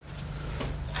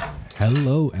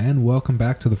Hello and welcome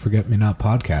back to the Forgetmenaut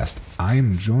podcast. I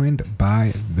am joined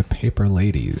by the Paper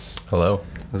Ladies. Hello.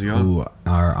 How's it going? Who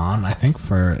are on, I think,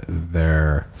 for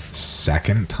their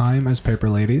second time as Paper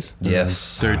Ladies.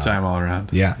 Yes. Third time all around.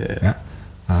 Yeah.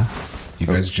 You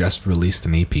guys just released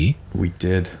an EP. We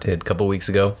did. Did a couple weeks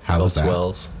ago. How was that?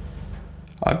 Swells.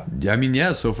 I mean,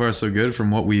 yeah, so far so good.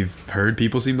 From what we've heard,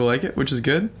 people seem to like it, which is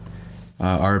good.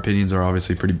 Our opinions are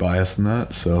obviously pretty biased in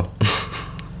that, so...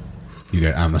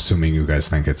 I'm assuming you guys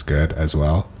think it's good as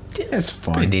well. It's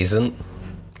fine. Pretty decent.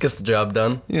 Gets the job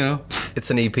done. You know, It's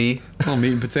an EP. little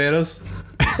meat and potatoes.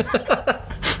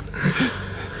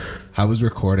 How was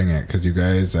recording it? Because you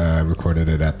guys recorded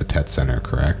it at the TET Center,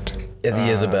 correct? At the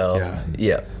Isabel.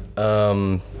 yeah.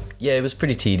 Yeah, it was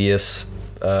pretty tedious.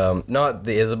 Not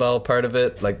the Isabel part of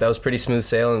it. Like, that was pretty smooth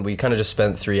sailing. We kind of just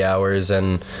spent 3 hours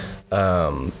and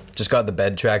just got the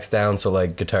bed tracks down, so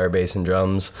like guitar, bass, and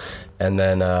drums. And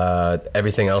then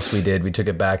everything else we did, we took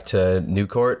it back to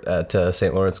Newcourt at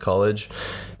St. Lawrence College.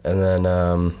 And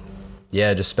then,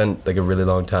 just spent like a really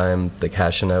long time like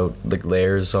hashing out like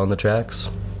layers on the tracks.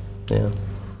 Yeah.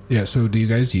 Yeah, so do you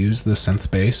guys use the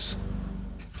synth bass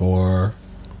for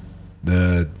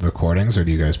the recordings, or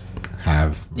do you guys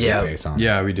have Yeah. bass on?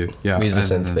 Yeah, we do. Yeah, We use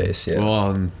the And synth then- bass, yeah.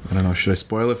 Well, I don't know. Should I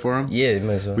spoil it for them? Yeah, you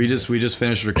might as well. We just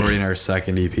finished recording our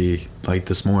second EP like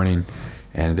this morning,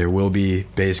 and there will be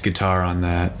bass guitar on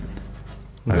that.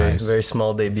 very, Nice. very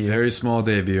small debut. Very small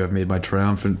debut. I've made my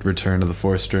triumphant return to the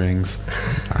 4 strings.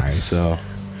 Nice. So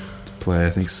to play, I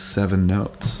think 7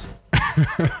 notes.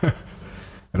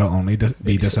 It'll only be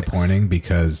Maybe disappointing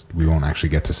because we won't actually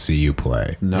get to see you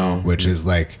play. No, Which is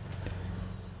like,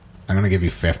 I'm going to give you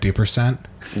 50%.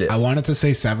 Yeah. I wanted to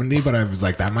say 70, but I was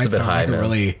like, that might a bit sound high, like man. a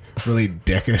really, really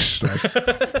dickish.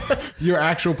 Like, your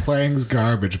actual playing's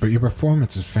garbage, but your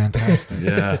performance is fantastic.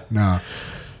 yeah. No,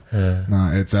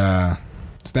 it's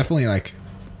definitely like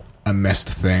a missed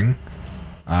thing.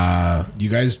 You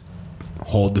guys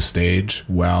hold the stage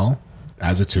well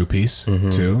as a 2-piece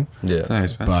too, Yeah.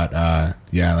 Thanks, man. but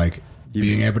like You-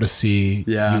 being able to see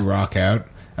Yeah. you rock out,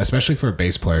 especially for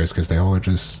bass players, because they always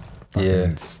just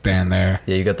fucking stand there.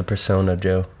 Yeah, you got the persona,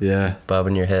 Joe. Yeah.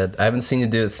 Bobbing your head. I haven't seen you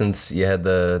do it since you had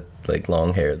the like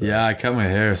long hair. Though. Yeah, I cut my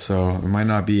hair, so it might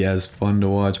not be as fun to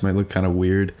watch. Might look kind of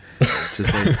weird.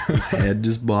 Just like his head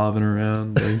just bobbing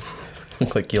around. Like,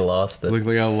 Look like you lost it. looked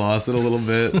like I lost it a little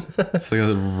bit. It's like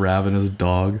a ravenous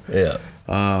dog. Yeah.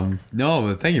 No,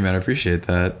 but thank you, man. I appreciate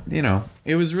that. You know,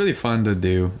 it was really fun to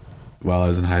do while I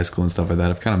was in high school and stuff like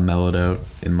that. I've kind of mellowed out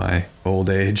in my old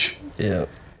age. Yeah.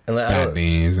 And I Bad don't,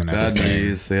 knees and Bad everything.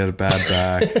 knees. I had a bad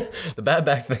back. the bad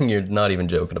back thing, you're not even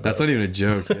joking about. That's not even a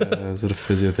joke. Yeah, I was at a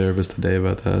physiotherapist today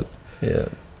about that. Yeah.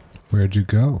 Where'd you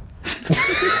go?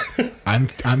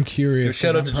 I'm curious.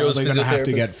 Shout 'cause out to I'm Joe's probably gonna have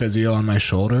to physiotherapist. get physio on my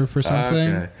shoulder for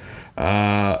something.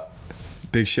 Okay.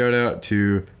 Big shout out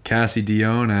to Cassie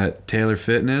Dion at Taylor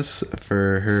Fitness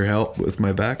for her help with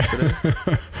my back today.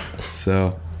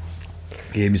 So,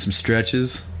 gave me some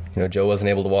stretches. You know, Joe wasn't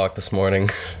able to walk this morning.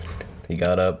 He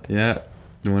got up. Yeah,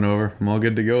 went over. I'm all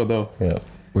good to go though. Yeah.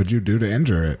 What'd you do to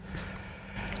injure it?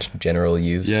 Just general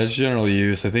use. Yeah, it's general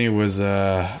use. I think it was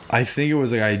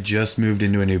like I just moved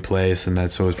into a new place, and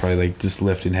that's so it was probably like just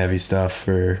lifting heavy stuff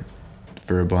for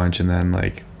a bunch, and then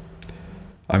like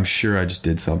I'm sure I just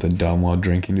did something dumb while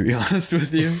drinking, to be honest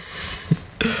with you.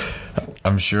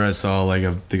 I'm sure I saw like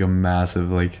a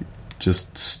massive like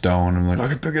just stone. I'm like, I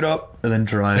could pick it up, and then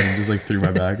tried and just like threw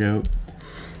my back out.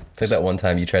 It's like that one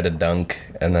time you tried to dunk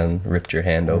and then ripped your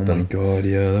hand Oh my open. god,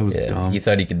 yeah, that was Yeah. dumb. You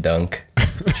thought you could dunk.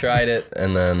 Tried it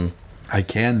and then I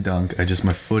can dunk. I just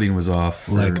my footing was off.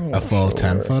 Like a full sure.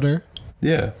 10-footer?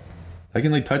 Yeah, I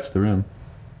can like touch the rim.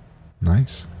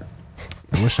 Nice.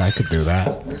 I wish I could do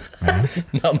that, man.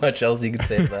 not much else you could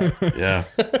say to that. Yeah.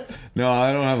 No,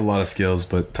 I don't have a lot of skills,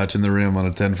 but touching the rim on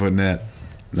a 10-foot net,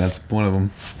 that's one of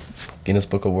them. Guinness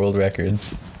Book of World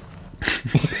Records.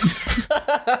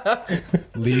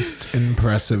 Least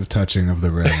impressive touching of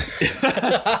the rim.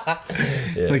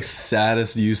 Yeah. Like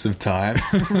saddest use of time.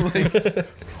 Like,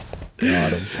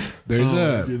 Got him. There's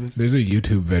a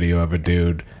YouTube video of a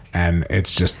dude, and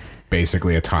it's just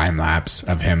basically a time lapse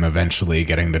of him eventually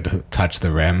getting to touch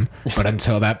the rim. But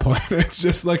until that point, it's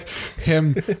just like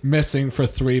him missing for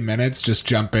 3 minutes, just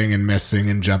jumping and missing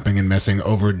and jumping and missing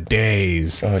over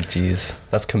days. Oh jeez.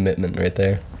 That's commitment right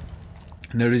there.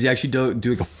 no, does he actually do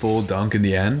like a full dunk in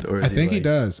the end? Or is I think he like,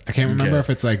 does. I can't remember Okay. if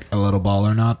it's like a little ball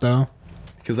or not, though.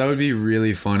 Because that would be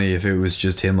really funny if it was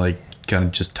just him like kind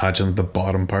of just touching the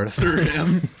bottom part of the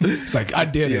rim. It's like, I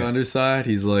did The it. underside,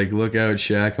 he's like, look out,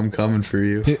 Shaq, I'm coming for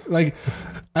you. Like,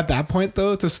 at that point,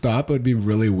 though, to stop would be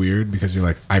really weird because you're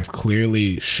like, I've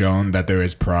clearly shown that there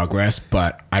is progress,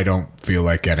 but I don't feel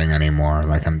like getting any more.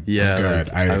 Like, I'm good.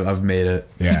 Like, I've made it.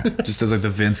 Yeah. Just as like the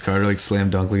Vince Carter like slam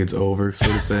dunk like it's over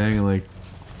sort of thing, and like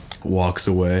walks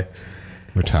away.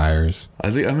 Retires.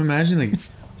 I think I'm imagining like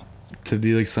to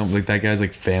be like something like that guy's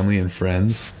like family and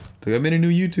friends. Like, I made a new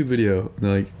YouTube video. And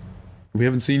they're like, we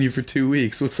haven't seen you for 2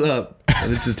 weeks. What's up?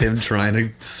 And it's just him trying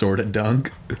to sort of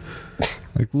dunk.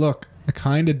 Like, look, I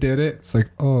kind of did it. It's like,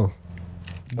 oh,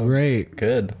 great.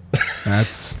 Good.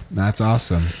 That's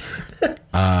awesome.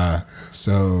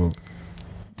 So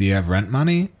do you have rent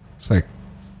money? It's like,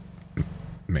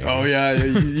 maybe. Oh yeah,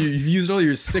 you've used all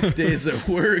your sick days at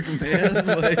work, man.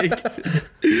 Like,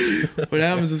 what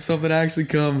happens if something actually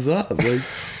comes up? Like,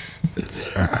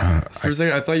 for a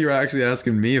second, I thought you were actually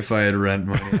asking me if I had rent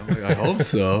money. I'm like, I hope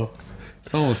so.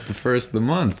 It's almost the first of the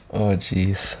month. Oh,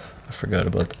 jeez. I forgot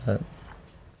about that.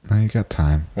 No, you got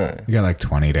time. Alright. You got like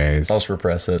 20 days. I'll just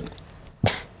repress it.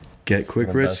 Get quick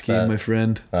the rich best scheme, bet. my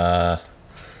friend. Yeah,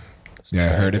 I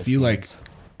heard if you like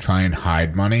try and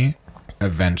hide money,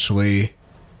 eventually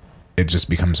it just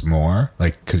becomes more,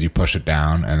 like, because you push it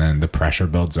down and then the pressure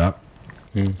builds up.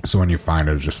 So when you find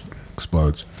it, it just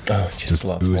explodes. Oh, Just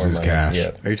lots more oozes money. cash.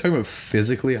 Yeah. Are you talking about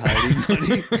physically hiding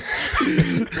money?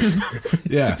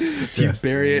 Yeah. If you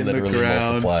bury it in the Literally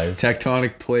ground, multiplies.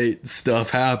 tectonic plate stuff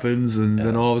happens, and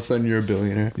then all of a sudden you're a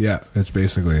billionaire. Yeah, that's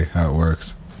basically how it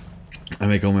works. I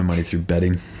make all my money through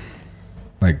betting.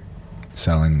 Like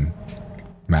selling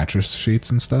mattress sheets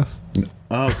and stuff.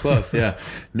 Oh, close, yeah.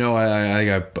 No,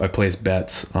 I place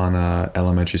bets on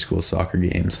elementary school soccer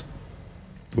games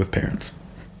with parents.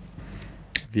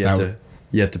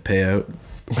 Yet to pay out.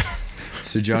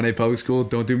 Sir John A. Public School,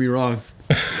 don't do me wrong.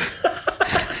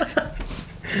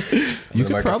 You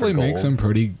could probably make some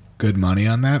pretty good money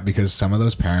on that because some of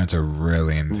those parents are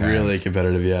really intense. Really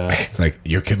competitive, yeah. It's like,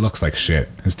 your kid looks like shit.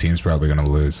 His team's probably going to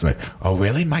lose. It's like, oh,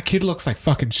 really? My kid looks like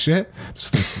fucking shit?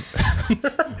 Just looks...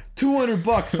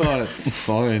 $200 on it.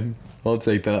 Fine. I'll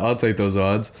take that. I'll take those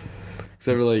odds.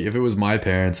 Except for, like, if it was my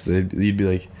parents, they'd be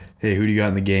like, hey, who do you got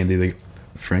in the game? They'd be like,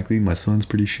 frankly, my son's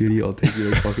pretty shitty. I'll take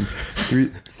you like fucking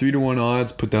 3-1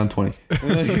 odds, put down 20.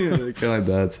 Kind of like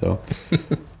that, so.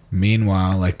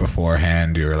 Meanwhile, like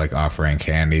beforehand, you were like offering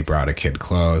candy, brought a kid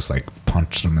close, like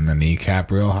punched him in the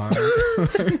kneecap real hard.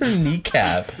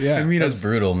 Kneecap. Yeah. I mean, That's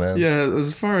brutal, man. Yeah,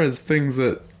 as far as things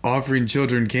that offering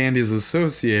children candy is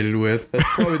associated with, that's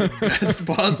probably the best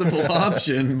possible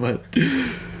option, but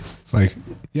It's like,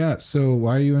 yeah, so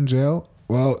why are you in jail?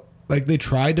 Well, like they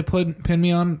tried to pin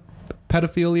me on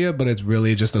pedophilia, but it's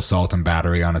really just assault and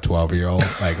battery on a 12-year-old.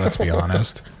 Like, let's be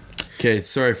honest. okay,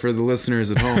 sorry for the listeners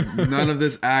at home. None of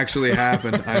this actually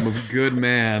happened. I'm a good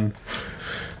man.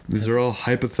 These are all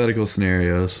hypothetical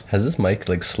scenarios. Has this mic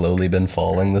like slowly been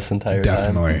falling this entire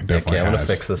time? Definitely Okay, I'm gonna has.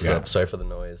 fix this Yeah. up. Sorry for the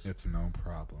noise. It's no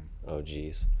problem. Oh,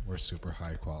 jeez. We're super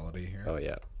high quality here. Oh,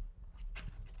 yeah.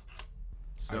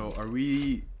 So are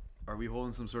we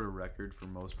holding some sort of record for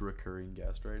most recurring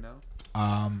guest right now?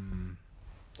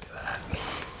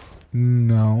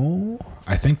 No.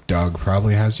 I think Doug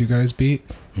probably has you guys beat.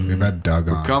 We've had Doug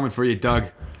on. Coming for you, Doug.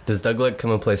 Does Doug like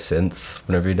come and play synth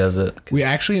whenever he does it? We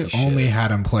actually only had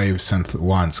him play synth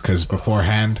once because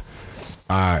beforehand,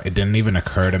 it didn't even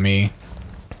occur to me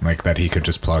like that he could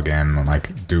just plug in and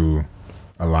like do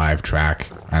a live track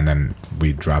and then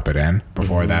we drop it in.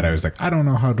 Before that, I was like, I don't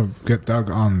know how to get Doug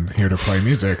on here to play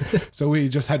music. So we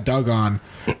just had Doug on,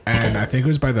 and I think it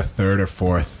was by the third or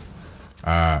fourth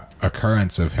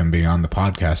occurrence of him being on the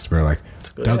podcast, we're like,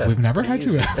 Doug, yeah, we've it's never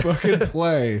pretty had you fucking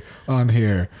play on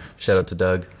here. Shout out to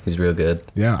Doug. He's real good.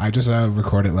 Yeah, I just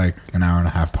recorded like an hour and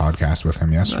a half podcast with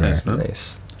him yesterday. Nice, man.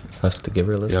 Nice. I'll have to give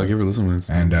her a listen. Yeah, I'll give her a listen when it's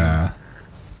And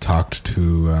talked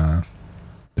to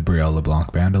the Brielle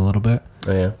LeBlanc band a little bit.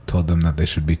 Oh, yeah. Told them that they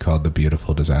should be called the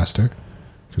Beautiful Disaster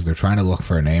because they're trying to look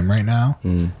for a name right now.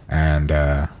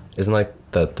 And Isn't like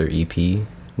that their EP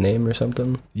name or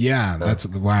something? yeah, that's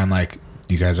why I'm like,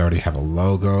 you guys already have a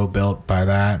logo built by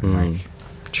that. And like,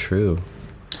 True.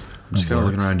 I'm just kind of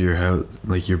looking around your house,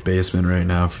 like your basement right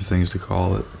now, for things to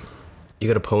call it. You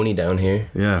got a pony down here.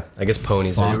 Yeah. I guess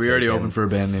ponies Fuck. are We already taken. opened for a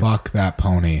band name. fuck that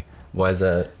pony. Why is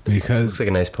that? Because Looks like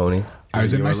a nice pony. I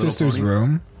was in your my little sister's pony?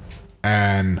 room,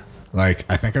 and like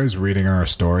I think I was reading her a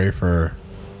story for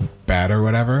bed or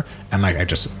whatever, and like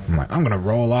I'm like, I'm gonna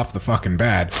roll off the fucking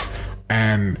bed,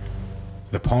 and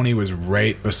the pony was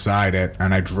right beside it,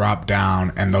 and I dropped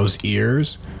down, and those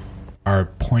ears are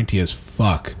pointy as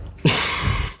fuck.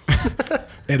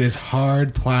 It is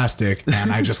hard plastic,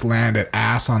 and I just landed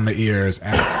ass on the ears,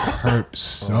 and it hurt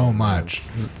so much.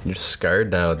 You're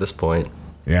scarred now at this point.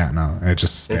 Yeah, no, it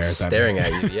just stares It's at staring me.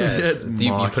 at you. Yeah, It's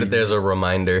you put it there as a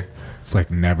reminder. It's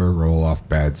like never roll off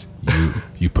beds.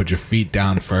 You put your feet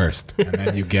down first, and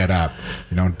then you get up.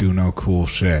 You don't do no cool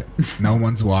shit. No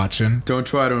one's watching. Don't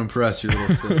try to impress your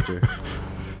little sister.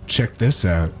 Check this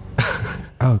out.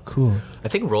 Oh, cool. I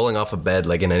think rolling off a bed,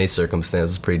 like in any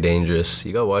circumstance, is pretty dangerous.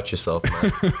 You gotta watch yourself,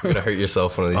 man. You're gonna hurt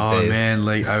yourself one of these days. Oh man,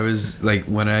 like I was like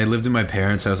when I lived in my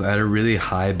parents' house, I had a really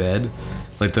high bed.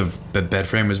 Like the bed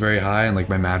frame was very high, and like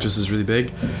my mattress is really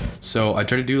big. So I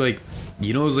tried to do like,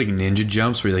 you know, those like ninja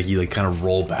jumps where like you like kind of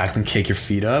roll back and kick your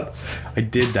feet up. I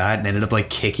did that and ended up like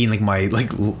kicking like my like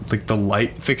the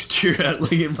light fixture at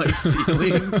like in my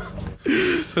ceiling.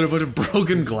 So I had a bunch of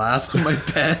broken glass on my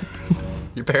bed.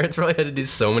 Your parents probably had to do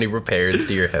so many repairs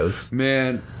to your house.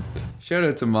 Man, shout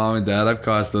out to mom and dad. I've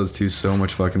cost those two so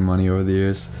much fucking money over the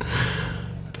years.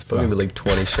 Probably with like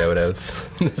 20 shout outs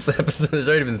in this episode. There's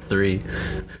already been 3.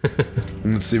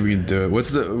 Let's see if we can do it.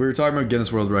 We were talking about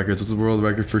Guinness World Records. What's the world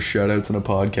record for shout outs in a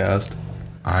podcast?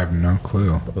 I have no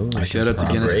clue. Shout out to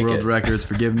Guinness break World it. Records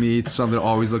for giving me something to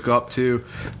always look up to,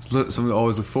 something to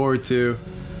always look forward to.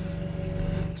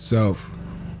 So,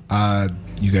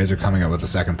 you guys are coming up with a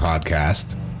second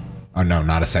podcast. Oh, no,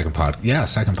 not a second Yeah,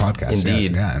 second podcast. Indeed.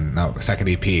 Yes, yeah, and no, second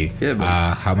EP. Yeah,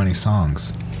 but- how many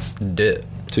songs?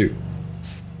 2.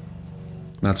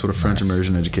 That's what a French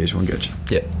immersion education will get you.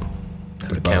 Yeah.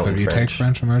 Did both of you take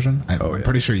French immersion? I'm yeah.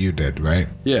 pretty sure you did, right?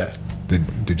 Yeah.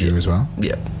 Did you as well?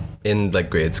 Yeah. In like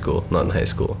grade school, not in high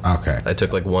school. Okay. I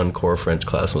took like one core French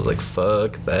class and was like,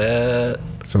 fuck that.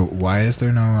 So why is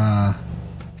there no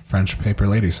French paper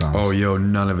lady songs? Oh, yo,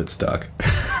 none of it stuck.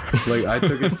 Like, I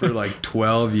took it for like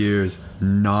 12 years,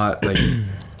 not like,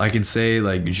 I can say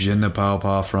like, je ne parle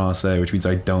pas français, which means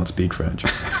I don't speak French.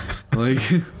 Like,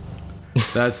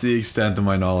 that's the extent of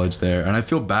my knowledge there. And I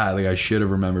feel bad, like, I should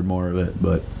have remembered more of it,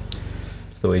 but.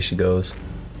 It's the way she goes.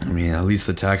 I mean, at least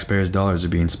the taxpayers' dollars are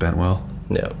being spent well.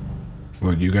 Yeah.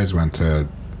 Well, you guys went to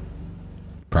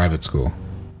private school.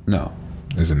 No.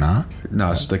 Is it not?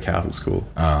 No, it's just a Catholic school.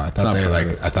 Oh, I thought not they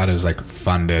private. I thought it was like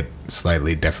funded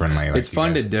slightly differently. Like It's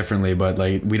funded differently, but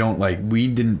like we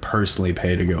didn't personally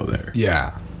pay to go there.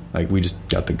 Yeah, Like we just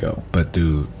got to go. but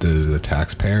do the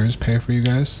taxpayers pay for you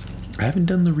guys? I haven't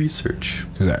done the research.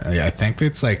 Because I think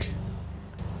it's like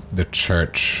the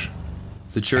church.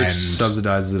 The church And-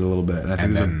 subsidizes it a little bit, and I think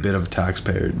and there's then- a bit of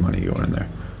taxpayer money going in there.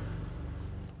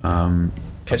 Can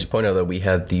I just point out that we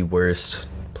had the worst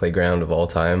playground of all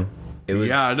time? It was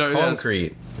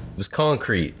concrete. It was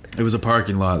concrete. It was a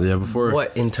parking lot. Yeah, before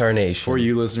What incarnation? for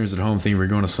you listeners at home think we're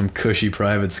going to some cushy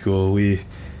private school,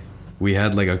 we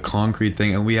had like a concrete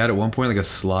thing, and we had at one point like a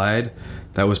slide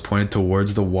that was pointed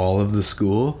towards the wall of the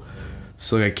school.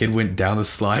 So like a kid went down the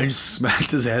slide and just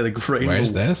smacked his head like right. Where's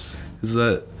in the, this? Is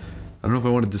that? I don't know if I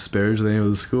want to disparage the name of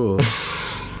the school.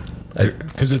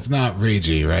 Because it's not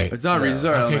Regi, right? It's not No. really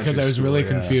sorry. Okay, because I was really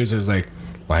confused. I was like,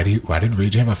 why did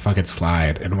Regi have a fucking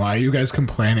slide? And why are you guys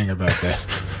complaining about that?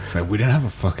 It's like, we didn't have a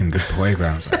fucking good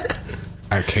playground. It's like,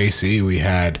 at KC, we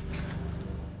had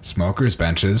smokers'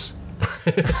 benches.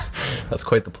 That's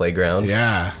quite the playground.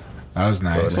 Yeah, that was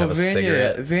nice. Have a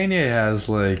cigarette. Vanier has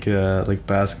like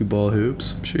basketball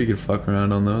hoops. I'm sure you could fuck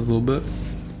around on those a little bit.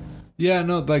 Yeah,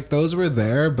 no, like those were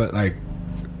there, but like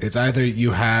it's either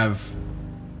you have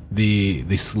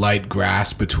the slight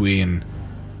grass between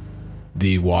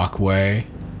the walkway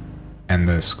and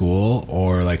the school,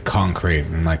 or like concrete.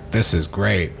 And like, this is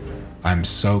great. I'm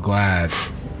so glad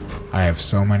I have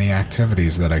so many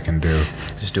activities that I can do.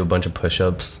 Just do a bunch of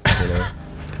push-ups, you know,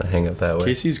 kind of hang out that way.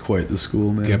 Casey's quite the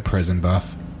school, man. Get prison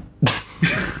buff.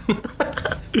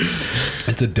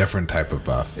 It's a different type of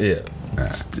buff. Yeah. Yeah.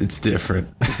 It's different.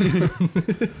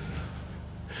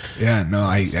 Yeah, no,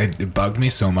 it bugged me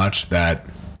so much that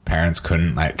parents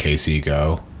couldn't let Casey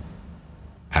go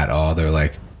at all. They're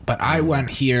like, but I went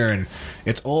here and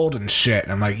it's old and shit.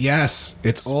 And I'm like, yes,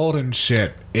 it's old and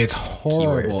shit. It's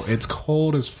horrible. Keywords. It's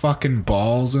cold as fucking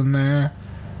balls in there.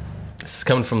 This is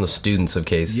coming from the students of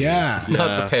Casey. Yeah.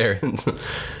 Not the parents.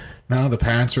 No, the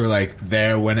parents were like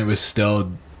there when it was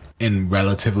still in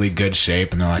relatively good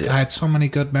shape. And they're like, Yeah. I had so many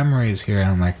good memories here. And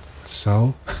I'm like,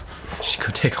 so? Should go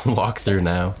take a walk through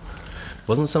now.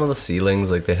 Wasn't some of the ceilings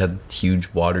like they had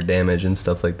huge water damage and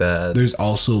stuff like that? There's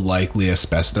also likely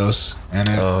asbestos in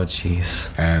it. Oh,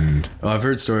 jeez. And Oh, I've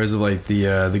heard stories of like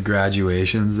the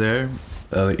graduations there,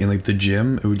 in like the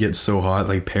gym. It would get so hot,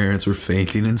 like parents were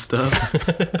fainting and stuff.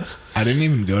 I didn't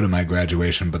even go to my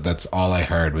graduation, but that's all I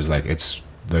heard was like, it's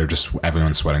they're just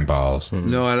everyone's sweating balls.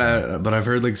 No, but I've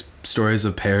heard like stories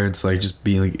of parents like just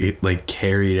being like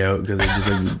carried out because they just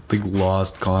like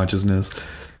lost consciousness.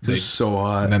 It's so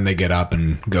hot. And then they get up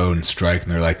and go and strike,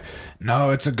 and they're like, "No,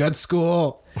 it's a good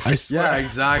school. I swear." Yeah,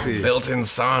 exactly. Built-in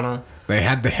sauna. They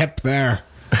had the hip there.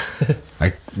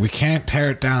 Like, we can't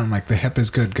tear it down. Like, the hip is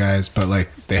good, guys, but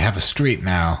like they have a street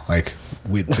now. Like,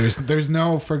 there's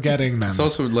no forgetting them. It's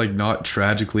also like not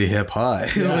tragically hip high.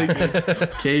 Like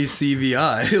it's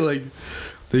KCVI. Like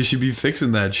they should be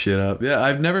fixing that shit up. Yeah,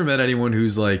 I've never met anyone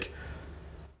who's like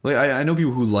I know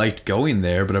people who liked going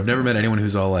there, but I've never met anyone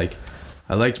who's all like,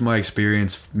 I liked my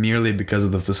experience merely because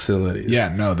of the facilities.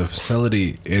 Yeah, no, the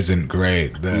facility isn't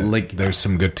great. There's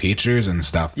some good teachers and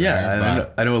stuff. Yeah,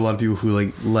 there, I know a lot of people who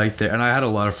like there, and I had a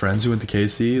lot of friends who went to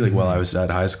KC while I was at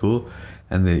high school,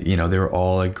 and they were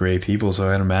all like great people. So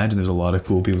I can imagine there's a lot of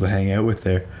cool people to hang out with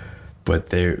there. But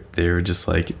they were just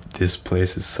like, this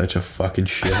place is such a fucking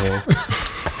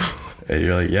shithole, and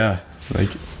you're like, yeah, like,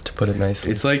 To put it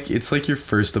nicely. it's like your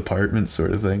first apartment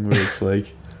sort of thing, where it's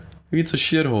like, it's a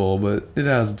shithole, but it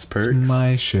has its perks. It's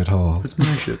my shithole. It's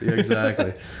my shit. Yeah,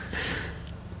 exactly.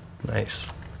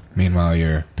 Nice. Meanwhile,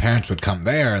 your parents would come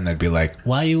there and they'd be like,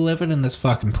 "Why are you living in this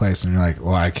fucking place?" And you're like,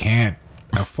 "Well, I can't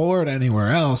afford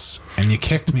anywhere else, and you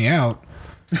kicked me out."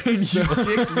 You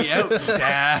kicked me out,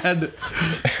 Dad.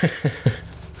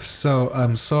 So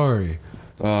I'm sorry.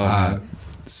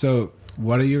 So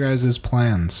what are you guys'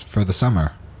 plans for the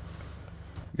summer?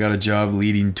 Got a job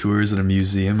leading tours at a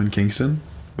museum in Kingston,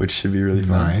 which should be really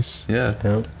fun. Nice. Yeah.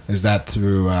 Yep. Is that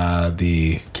through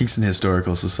the... Kingston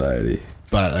Historical Society.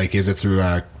 But, like, is it through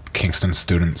Kingston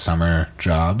Student Summer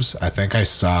Jobs? I think I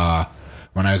saw,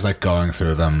 when I was, like, going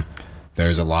through them,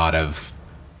 there's a lot of,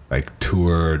 like,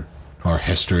 tour or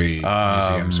history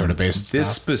museum sort of based This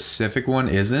stuff. specific one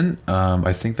isn't.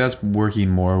 I think that's working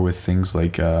more with things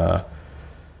like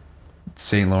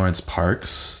St. Lawrence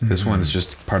Parks. This one's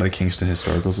just part of the Kingston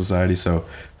Historical Society, so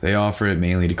they offer it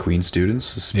mainly to Queen's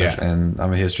students, and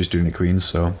I'm a history student at Queen's,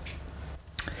 so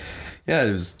yeah,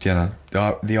 it was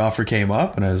the offer came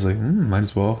up, and I was like, might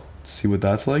as well see what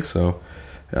that's like. So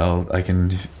I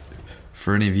can,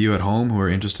 for any of you at home who are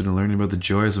interested in learning about the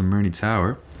joys of Murney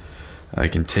Tower, I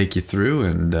can take you through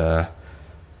and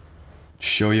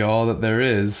show you all that there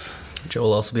is. Joe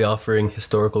will also be offering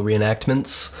historical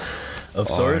reenactments of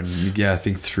sorts. Yeah, I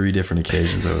think 3 different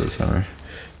occasions over the summer.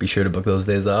 Be sure to book those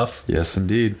days off. Yes,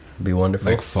 indeed. Be wonderful.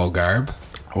 Like full garb.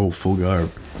 Oh, full garb.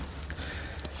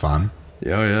 Fun.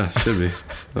 Yeah, should be.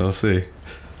 We'll see.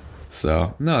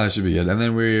 So no, that should be good. And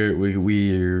then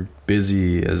we're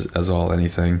busy as all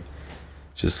anything,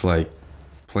 just like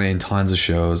playing tons of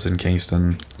shows in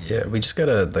Kingston. Yeah, we just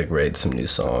gotta like write some new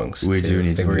songs. We do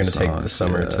need I think some we're new gonna take the songs,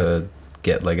 summer yeah. to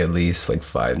get like at least like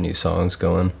 5 new songs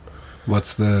going.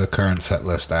 What's the current set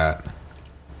list at?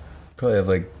 Probably have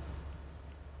like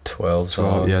 12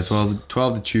 songs.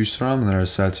 12 to choose from, and our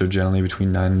sets are generally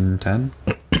between 9 and 10.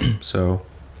 So,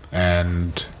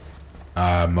 And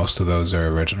most of those are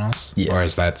originals? Yeah. Or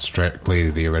is that strictly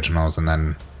the originals and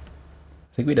then...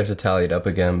 I think we'd have to tally it up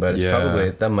again, but it's probably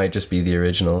that might just be the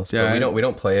originals. Yeah, but we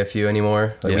don't play a few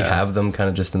anymore. Like we have them kind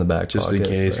of just in the back just pocket, in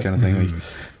case, but- kind of thing. Like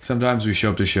sometimes we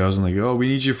show up to shows and like, oh, we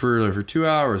need you for 2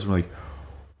 hours. And we're like,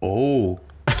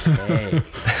 okay.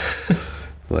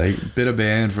 Like been a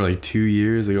band for like 2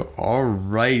 years. They go,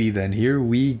 alrighty then, here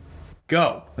we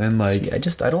go. And like, See,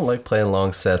 I don't like playing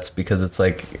long sets because it's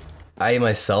like I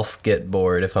myself get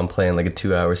bored if I'm playing like a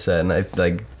 2-hour set, and I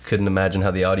like couldn't imagine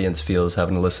how the audience feels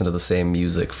having to listen to the same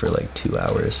music for like 2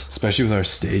 hours. especially with our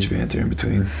stage banter in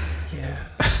between. Yeah,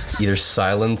 it's either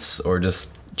silence or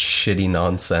just shitty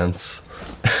nonsense.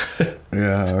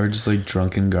 Yeah, or just like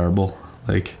drunken garble.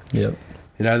 Like, Yep.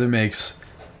 it either makes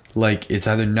like it's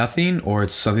either nothing or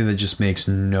it's something that just makes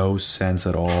no sense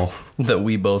at all. That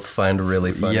we both find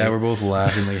really funny. Yeah, we're both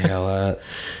laughing like hell at.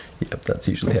 Yep, that's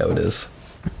usually how it is.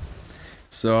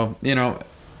 So,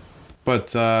 but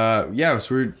so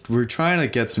we're trying to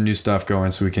get some new stuff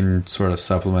going so we can sort of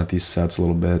supplement these sets a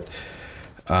little bit,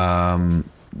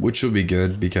 which will be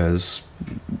good because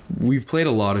we've played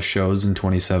a lot of shows in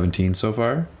 2017 so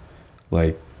far.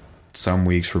 Like some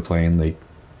weeks we're playing like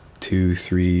 2,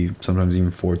 3, sometimes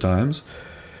even 4 times.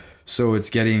 So it's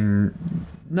getting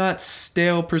not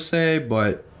stale per se,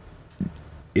 but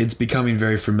it's becoming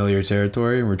very familiar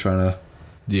territory, and we're trying to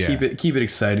keep it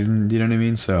exciting. You know what I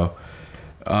mean? So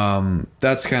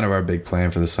that's kind of our big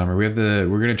plan for the summer. We're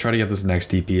gonna try to get this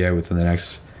next EP out within the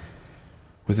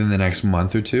next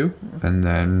month or two, and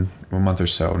then a month or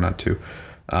so, not 2,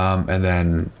 and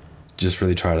then just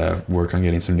really try to work on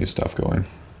getting some new stuff going.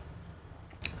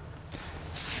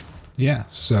 Yeah.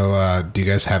 So do you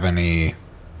guys have any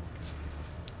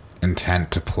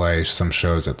intent to play some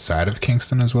shows outside of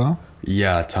Kingston as well?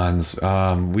 Yeah, tons.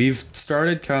 We've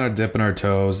started kind of dipping our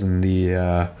toes in the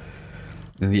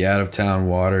out of town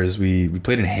waters. We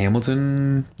played in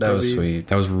Hamilton. That was sweet.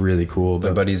 That was really cool.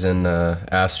 My buddies in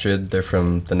Astrid, they're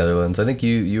from the Netherlands. I think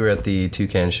you were at the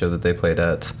Toucan show that they played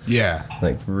at. Yeah.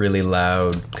 Like really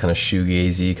loud, kind of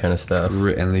shoegazy kind of stuff.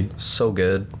 And they so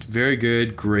good. Very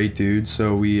good, great dude.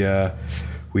 So we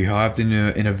hopped in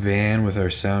a van with our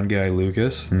sound guy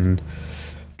Lucas and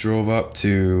drove up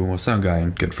to sound guy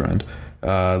and good friend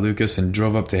Lucas, and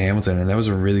drove up to Hamilton, and that was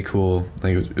a really cool,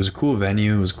 like, it was a cool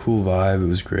venue, it was a cool vibe, it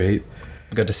was great.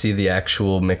 Got to see the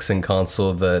actual mixing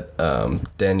console that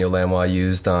Daniel Lanois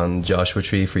used on Joshua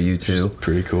Tree for you too.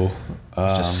 Pretty cool.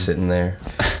 Just sitting there.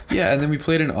 Yeah, and then we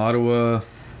played in Ottawa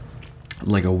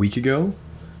like a week ago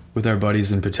with our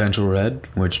buddies in Potential Red,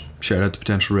 which shout out to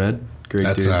Potential Red. Great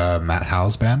dudes. That's Matt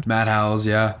Howell's band? Matt Howell's,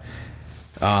 yeah.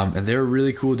 And they're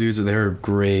really cool dudes. They're a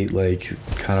great, like,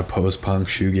 kind of post-punk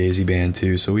shoegazy band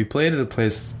too. So we played at a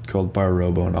place called Bar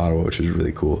Robo in Ottawa, which was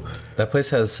really cool. That place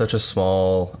has such a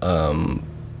small,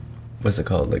 what's it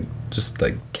called? Like, just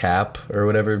like cap or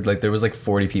whatever. Like, there was like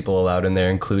 40 people allowed in there,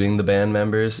 including the band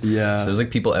members. Yeah. So there was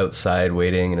like people outside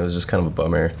waiting, and it was just kind of a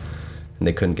bummer. And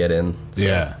they couldn't get in. So,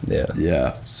 Yeah.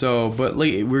 Yeah. So, but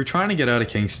like, we were trying to get out of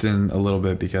Kingston a little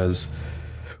bit because,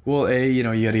 well, A, you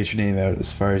know, you got to get your name out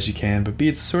as far as you can, but B,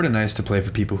 it's sort of nice to play for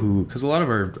people who, because a lot of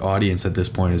our audience at this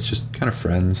point is just kind of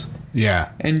friends. Yeah.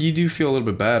 And you do feel a little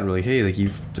bit bad. We're like, hey, like,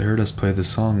 you've heard us play this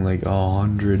song like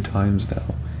 100 times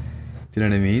now. You know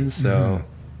what I mean? So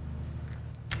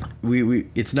we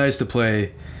it's nice to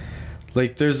play.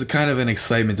 Like, there's a kind of an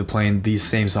excitement to playing these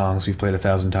same songs we've played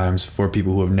 1,000 times for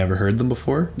people who have never heard them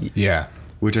before. Yeah.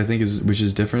 Which I think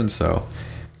is different. So,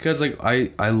 because like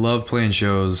I love playing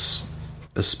shows,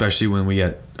 especially when we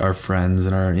get our friends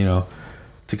and our, you know,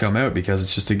 to come out, because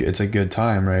it's just it's a good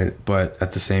time, right? But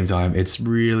at the same time, it's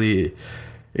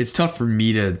tough for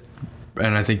me to,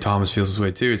 and I think Thomas feels this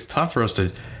way too. It's tough for us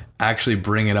to actually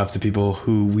bring it up to people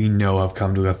who we know have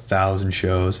come to 1,000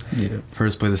 shows. Yeah. For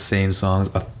us to play the same songs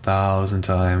 1,000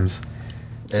 times.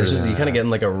 And it's just, you kind of get in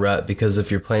like a rut, because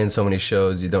if you're playing so many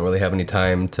shows, you don't really have any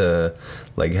time to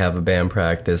like have a band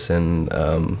practice and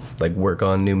like work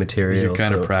on new material. You're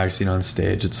kind of practicing on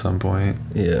stage at some point.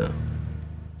 Yeah.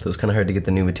 So it's kind of hard to get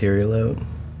the new material out.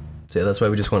 So yeah, that's why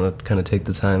we just want to kind of take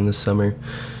the time this summer,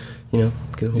 you know,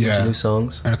 get a whole bunch of new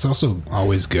songs. And it's also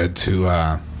always good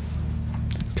to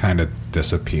kind of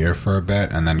disappear for a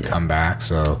bit and then come back,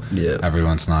 so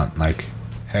everyone's not like,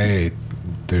 hey,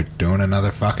 they're doing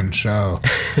another fucking show.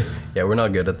 Yeah, we're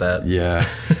not good at that. Yeah.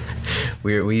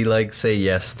 we like say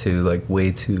yes to like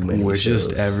way too many We're shows.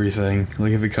 just everything.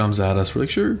 Like, if it comes at us, we're like,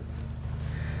 sure.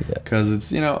 Yeah. Because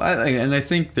it's, you know, I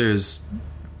think there's,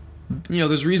 you know,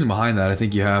 there's reason behind that. I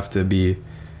think you have to be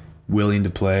willing to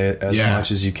play it as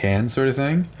much as you can, sort of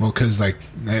thing. Well, because like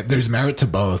there's merit to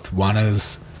both. One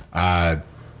is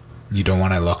you don't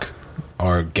want to look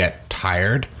or get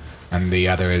tired, and the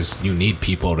other is you need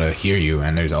people to hear you,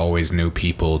 and there's always new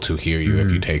people to hear you if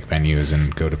you take venues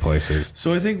and go to places.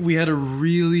 So I think we had a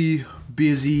really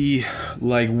busy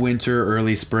like winter,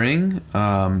 early spring,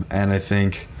 and I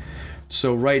think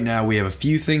so right now we have a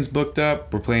few things booked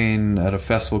up. We're playing at a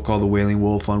festival called the Wailing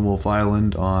Wolf on Wolf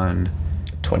Island on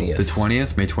May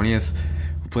 20th.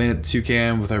 We're playing at the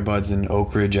Toucan with our buds in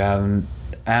Oak Ridge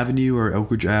Avenue or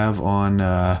Oak Ridge Ave on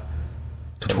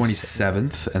the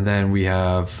 27th, and then we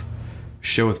have a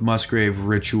show with Musgrave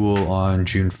Ritual on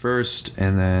June 1st,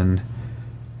 and then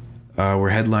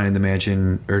we're headlining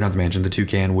the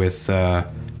Toucan with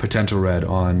Potential Red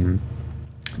on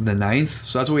the 9th.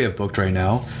 So that's what we have booked right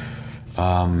now.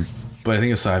 But I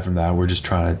think aside from that, we're just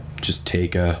trying to just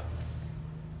take a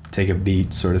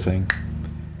beat sort of thing,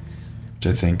 which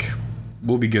I think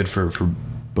will be good for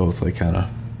both, like, kind of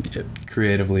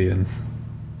creatively and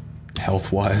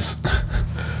health wise.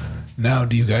 Now,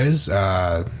 do you guys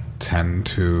tend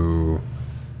to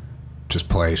just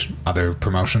play other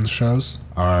promotions shows,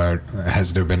 or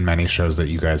has there been many shows that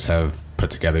you guys have put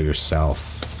together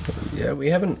yourself? Yeah, we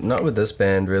haven't, not with this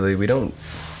band really. We haven't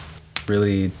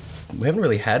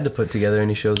really had to put together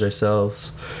any shows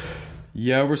ourselves.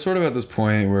 Yeah, we're sort of at this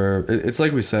point where it's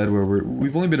like we said, where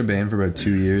we've only been a band for about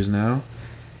 2 years now,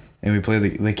 and we play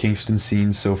the Kingston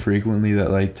scene so frequently that,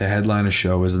 like, to headline a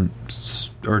show isn't,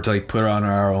 or to like put on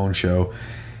our own show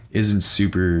isn't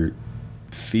super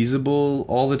feasible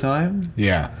all the time.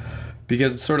 Yeah,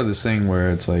 because it's sort of this thing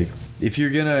where it's like, if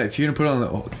you're gonna put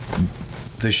on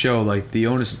the show, like, the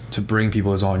onus to bring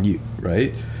people is on you,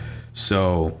 right?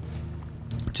 So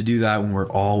to do that when we're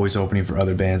always opening for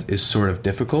other bands is sort of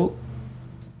difficult.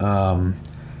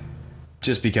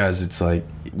 just because it's like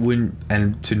when,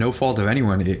 and to no fault of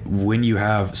anyone, when you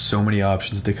have so many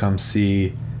options to come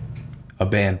see a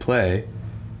band play,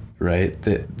 right?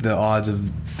 The odds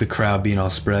of the crowd being all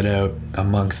spread out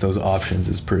amongst those options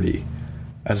is pretty,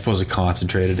 as opposed to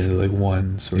concentrated into like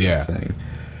one sort of thing.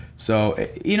 So,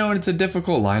 you know, it's a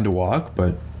difficult line to walk,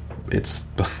 but it's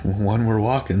one we're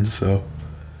walking. So,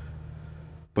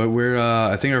 but we're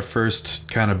I think our first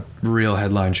kind of real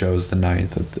headline show is the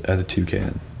 9th at the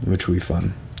Toucan, which will be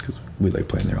fun because we like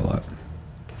playing there a lot.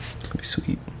 It's gonna be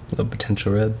sweet. The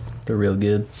Potential Red, they're real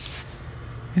good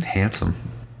and handsome.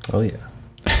 Oh yeah.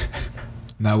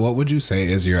 Now, what would you say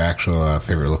is your actual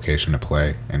favorite location to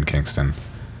play in Kingston?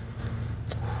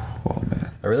 Oh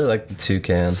man, I really like the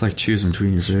Toucan. It's like choosing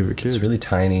between your favorite kids. It's really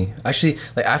tiny. Actually,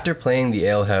 like after playing the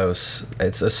Ale House,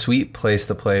 it's a sweet place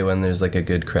to play when there's like a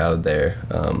good crowd there.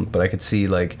 But I could see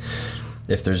like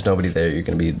if there's nobody there,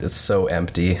 it's so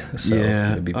empty. So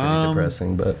it'd be pretty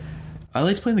depressing. But I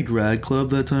liked playing the Grad Club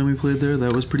that time we played there.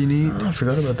 That was pretty neat. Oh, I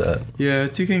forgot about that. Yeah,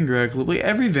 Toucan Grad Club. Like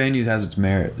every venue has its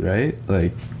merit, right?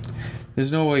 Like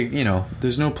there's no like, you know,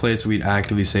 there's no place we'd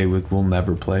actively say we'll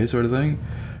never play sort of thing.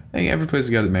 I think every place has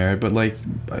got its merit, but like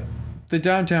the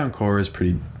downtown core is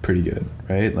pretty good,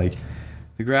 right? Like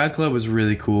the Grad Club was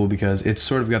really cool because it's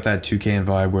sort of got that Toucan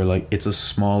vibe where like it's a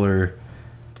smaller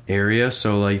area,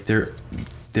 so like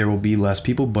there will be less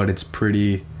people, but it's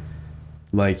pretty,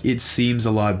 like it seems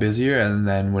a lot busier, and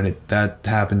then when that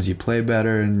happens, you play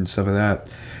better and stuff like that.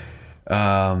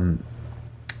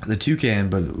 The Toucan,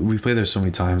 but we've played there so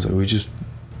many times.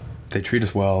 They treat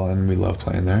us well, and we love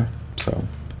playing there. So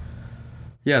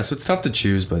yeah, so it's tough to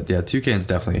choose, but yeah, Toucan's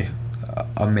definitely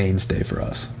a mainstay for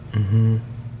us. Mm-hmm.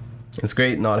 It's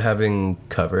great not having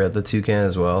cover at the Toucan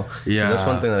as well. Yeah, that's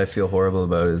one thing that I feel horrible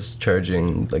about is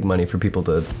charging like money for people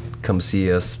to come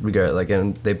see us.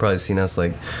 And they've probably seen us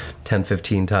like 10,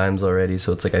 15 times already.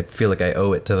 So it's like I feel like I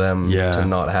owe it to them to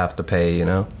not have to pay. You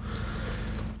know.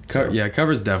 Yeah,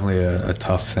 cover's definitely a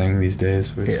tough thing these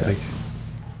days. It's like,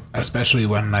 especially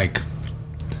when like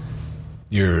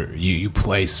you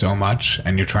play so much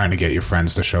and you're trying to get your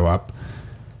friends to show up,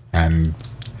 and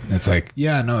it's like,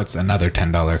 it's another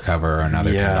 $10 cover or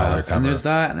another $10 cover. And there's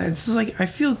that, and it's just like I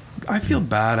feel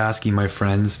bad asking my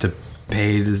friends to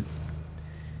pay to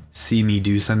see me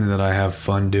do something that I have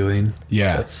fun doing.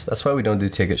 Yeah, that's why we don't do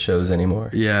ticket shows anymore.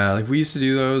 Yeah, like we used to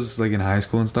do those like in high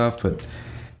school and stuff, but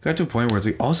got to a point where it's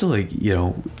like also like, you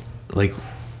know, like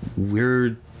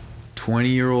we're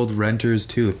 20-year-old renters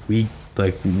too.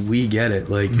 Like we get it.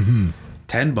 Like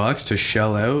 $10 to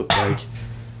shell out like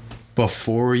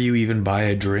before you even buy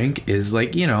a drink is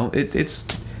like, you know, it's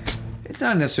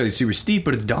not necessarily super steep,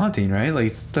 but it's daunting, right?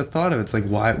 Like the thought of it's like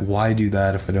why do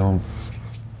that if I don't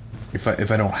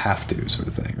have to, sort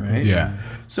of thing, right? Yeah.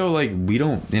 So like we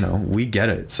don't, you know, we get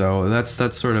it. So that's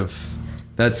sort of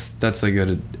that's a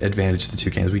good advantage to the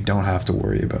Toucans. We don't have to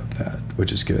worry about that,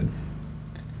 which is good.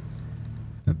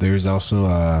 There's also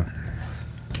I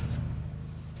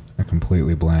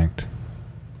completely blanked.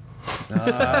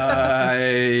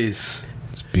 Nice.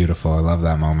 It's beautiful. I love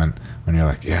that moment when you're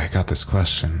like, I got this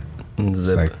question.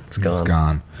 Zip, it's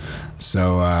gone.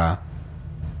 So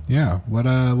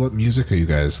what music are you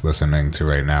guys listening to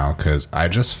right now? Because I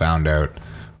just found out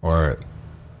or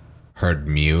heard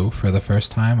Mew for the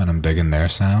first time, and I'm digging their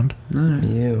sound.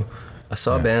 Mew. I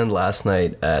saw a band last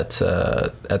night at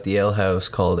the Ale House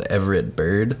called Everett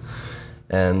Bird,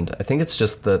 and I think it's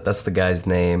just that's the guy's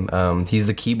name. He's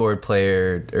the keyboard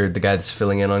player, or the guy that's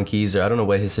filling in on keys, or I don't know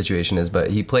what his situation is,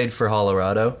 but he played for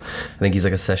Colorado. I think he's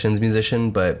like a sessions musician,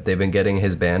 but they've been getting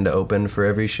his band to open for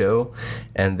every show,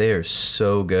 and they are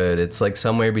so good. It's like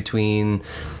somewhere between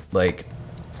like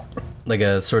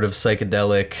a sort of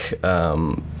psychedelic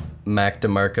Mac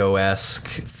DeMarco-esque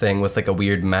thing with like a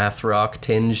weird math rock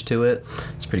tinge to it.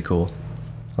 It's pretty cool.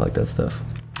 I like that stuff.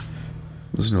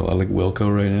 Listen to a lot like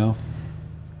Wilco right now.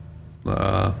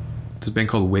 There's a band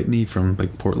called Whitney from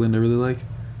like Portland I really like.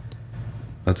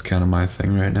 That's kind of my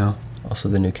thing right now. Also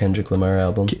the new Kendrick Lamar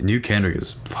album. New Kendrick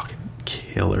is fucking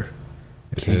killer.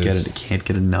 Can't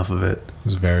get enough of it.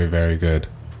 It's very, very good.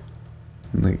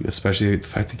 Like especially the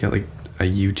fact they got like a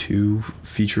U2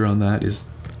 feature on that is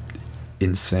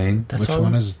insane. Which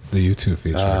one is the U2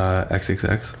 feature?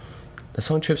 XXX. That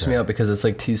song trips me out because it's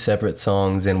like two separate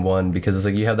songs in one, because it's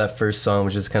like you have that first song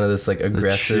which is kind of this like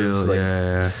aggressive chill, like,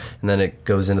 and then it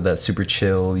goes into that super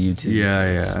chill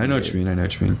U2. I know what you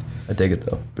mean. I dig it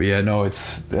though. But yeah, no,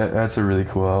 that's a really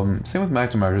cool album. Same with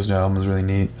Mac DeMarco's new album is really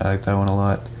neat. I like that one a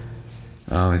lot.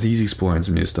 I think he's exploring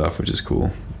some new stuff, which is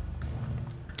cool.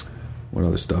 What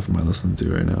other stuff am I listening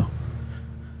to right now?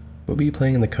 What were you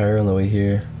playing in the car on the way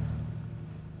here?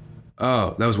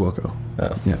 Oh, that was Wilco.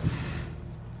 Oh. Yeah.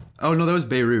 Oh, no, that was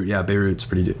Beirut. Yeah, Beirut's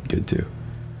pretty good, too.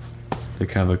 They're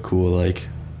kind of a cool, like,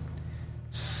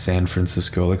 San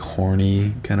Francisco, like,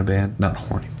 horny kind of band. Not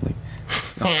horny, like...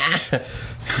 Oh.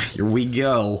 Here we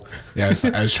go. Yeah,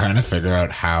 I was trying to figure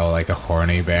out how, like, a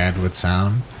horny band would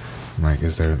sound. Like,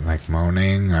 is there, like,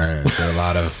 moaning, or is there a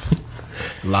lot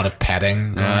of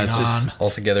petting going it's on? just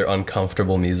Altogether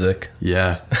uncomfortable music.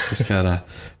 Yeah, it's just kind of...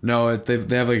 No, they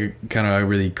have, like, a kind of a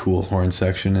really cool horn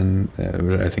section, and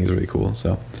I think it's really cool,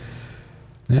 so...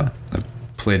 Yeah. I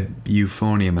played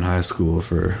euphonium in high school,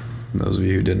 for those of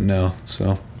you who didn't know,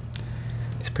 so...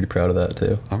 He's pretty proud of that,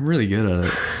 too. I'm really good at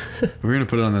it. We're going to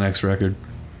put it on the next record.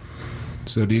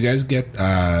 So do you guys get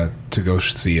to go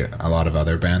see a lot of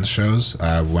other bands' shows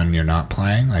when you're not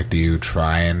playing? Like, do you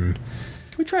try and...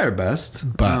 We try our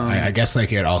best. But I guess,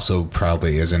 like, it also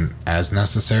probably isn't as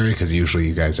necessary because usually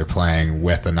you guys are playing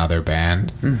with another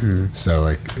band. Mm-hmm. So,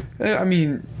 like... I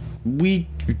mean, we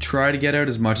try to get out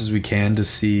as much as we can to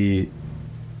see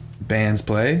bands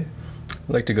play. I'd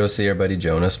like to go see our buddy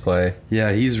Jonas play.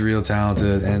 Yeah, he's real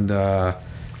talented, and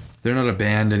they're not a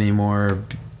band anymore,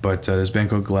 but there's a band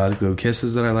called Glasgow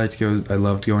Kisses that I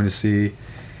loved going to see.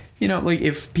 You know, like,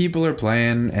 if people are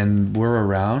playing and we're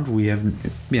around, we have,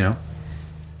 you know,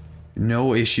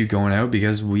 no issue going out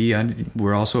because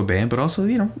we're also a band, but also,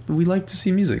 you know, we like to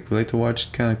see music. We like to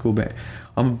watch kind of cool band.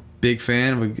 I'm a big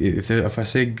fan of if I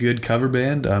say good cover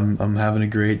band, I'm having a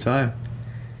great time.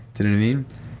 Do you know what I mean?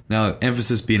 Now,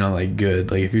 emphasis being on, like,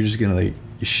 good. Like, if you're just gonna, like,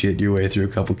 shit your way through a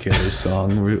couple Killers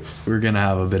song, we're gonna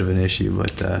have a bit of an issue.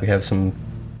 But We have some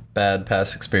bad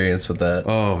past experience with that.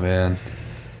 oh man.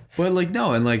 But, like,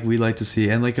 no, and, like, we like to see,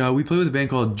 and, like, we play with a band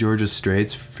called Georgia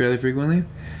Straits fairly frequently.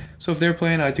 So if they're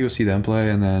playing, I like to go see them play,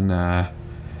 and then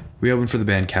we open for the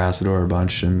band Cassador a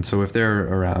bunch, and so if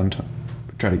they're around,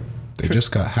 They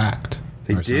just got hacked.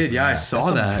 They did, yeah, I saw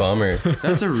That's that. a bummer.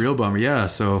 That's a real bummer, yeah.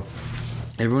 So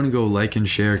everyone go like and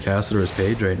share Cassador's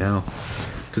page right now,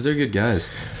 because they're good guys.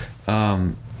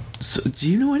 So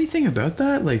do you know anything about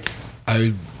that? Like,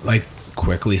 I, like,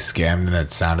 quickly skimmed, and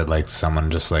it sounded like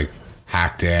someone just, like,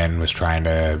 hacked in, was trying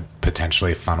to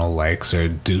potentially funnel likes or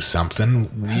do something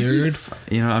weird.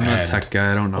 you know, I'm not a tech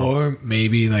guy, I don't know. Or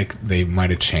maybe, like, they might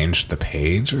have changed the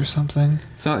page or something.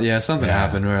 Something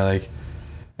happened where, like,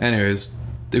 anyways,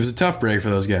 it was a tough break for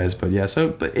those guys, but yeah. So,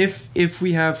 but if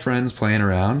we have friends playing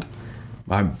around,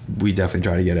 we definitely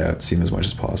try to get out, see them as much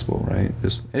as possible, right?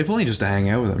 If only just to hang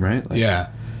out with them, right? Like, Yeah.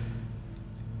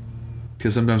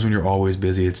 because sometimes when you're always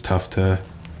busy, it's tough to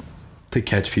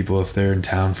catch people if they're in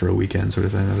town for a weekend, sort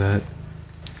of thing like that.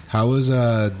 How was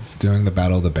doing the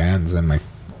Battle of the Bands and, like,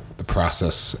 the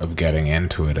process of getting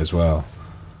into it as well?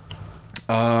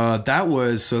 That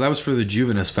was for the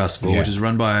Juvenis Festival, which is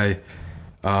run by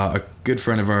a good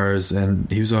friend of ours, and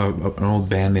he was an old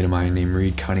bandmate of mine named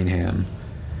Reed Cunningham.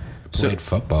 Played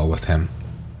football with him.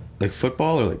 Like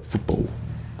football or like football?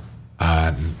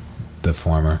 The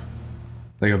former.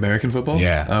 Like American football?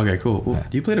 Yeah. Okay, cool. Well,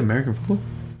 you played American football?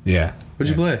 Yeah. What did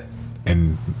you play?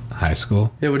 In high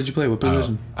school? Yeah, what did you play? What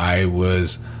position? I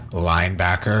was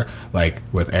linebacker, like,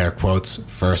 with air quotes,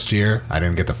 first year. I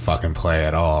didn't get to fucking play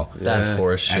at all. That's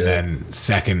horse shit. And then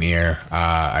second year,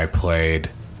 I played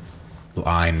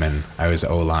lineman. I was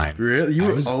O-line. Really? You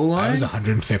were O-line? I was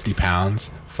 150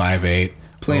 pounds, 5'8",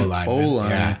 Playing O-lineman. O-line?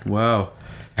 Yeah. Wow.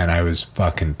 And I was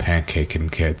fucking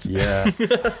pancaking kids. Yeah.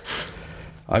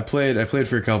 I played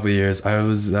for a couple of years. I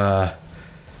was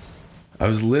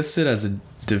listed as a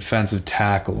defensive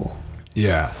tackle.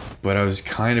 Yeah. But I was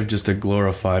kind of just a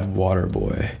glorified water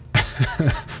boy.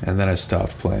 And then I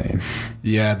stopped playing.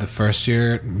 Yeah, the first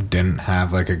year didn't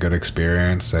have, like, a good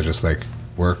experience. I just, like,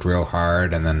 worked real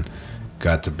hard and then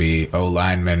got to be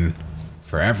O-lineman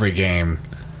for every game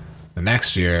the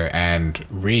next year. And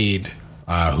Reed,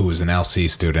 who was an LC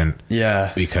student,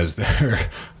 Yeah. because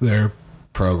their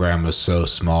program was so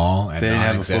small and They didn't have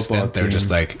a non-existent, football they were just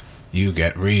team. like, you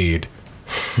get Reed.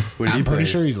 What did I'm you pretty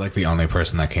play? sure he's, like, the only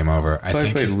person that came over. I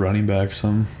Probably think played running back or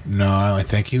something. No, I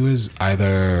think he was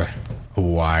either a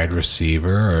wide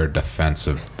receiver or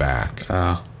defensive back.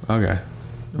 Oh, okay.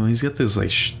 Well, he's got this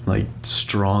like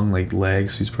strong like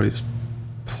legs. He's probably just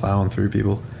plowing through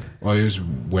people. Well, he was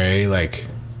way, like,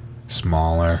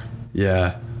 smaller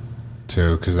Yeah.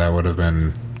 too, because that would have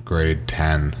been grade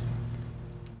 10.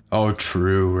 Oh,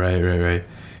 true. Right.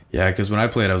 Yeah, because when I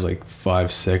played, I was like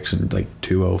 5'6" and like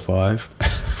 205.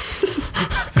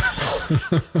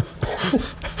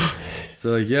 So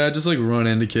like, yeah, just like run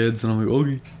into kids, and I'm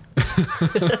like,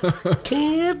 okay.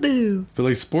 Can do. But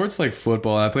like sports like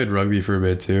football, I played rugby for a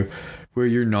bit too. where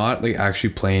you're not like actually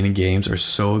playing in games are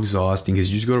so exhausting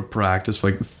because you just go to practice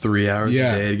for like 3 hours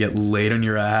Yeah. a day to get laid on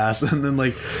your ass, and then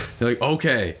like they're like,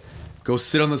 okay, go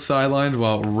sit on the sideline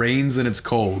while it rains and it's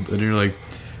cold, and you're like,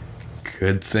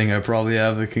 good thing I probably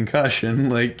have a concussion.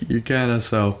 Like you kind of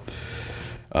so.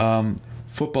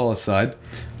 Football aside,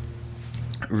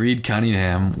 Reed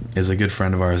Cunningham is a good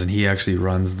friend of ours, and he actually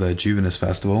runs the Juvenis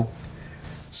Festival.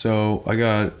 So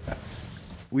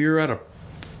we were at a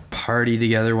party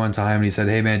together one time, and he said,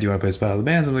 "Hey man, do you want to play Battle of the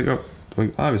Bands?" I'm like, "Oh,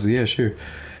 like obviously, yeah, sure."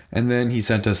 And then he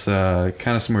sent us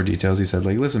kind of some more details. He said,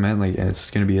 like, "Listen, man, like, and it's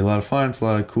gonna be a lot of fun. It's a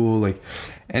lot of cool, like,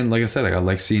 and like I said, I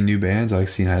like seeing new bands. I like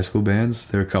seeing high school bands.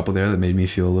 There were a couple there that made me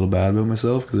feel a little bad about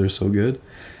myself because they're so good.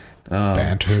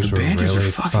 Banters the were Banters really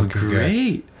are fucking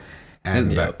great." good.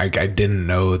 And I didn't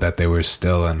know that they were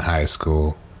still in high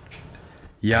school.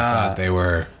 I thought they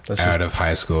were out of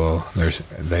high school.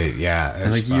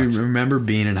 And like you remember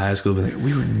being in high school, but like,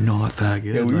 we were not that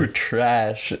good. Yeah, we were like,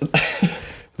 trash.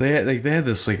 they had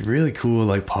this like really cool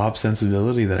like pop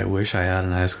sensibility that I wish I had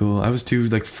in high school. I was too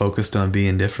like focused on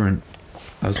being different.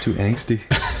 I was too angsty.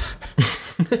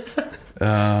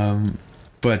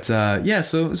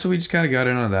 So we just kind of got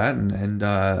in on that, and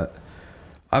I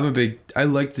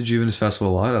like the Juvenis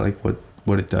Festival a lot. I like what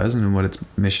it does and what its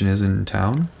mission is in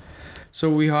town. So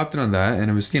we hopped in on that, and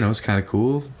it was it's kind of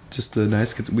cool. Just a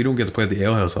nice. We don't get to play at the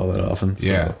Ale House all that often. So.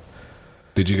 Yeah.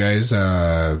 Did you guys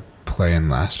play in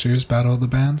last year's Battle of the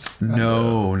Bands?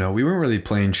 No, we weren't really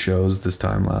playing shows this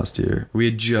time last year. We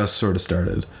had just sort of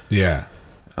started. Yeah.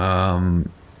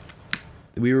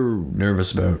 We were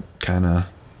nervous about kind of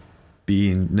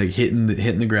being like hitting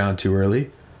the ground too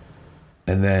early,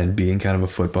 and then being kind of a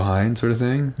foot behind sort of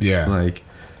thing. Yeah. Like,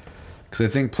 because I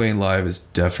think playing live is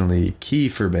definitely key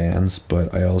for bands,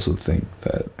 but I also think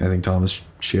Thomas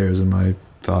shares in my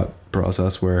thought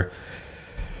process where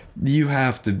you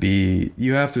have to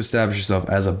establish yourself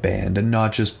as a band and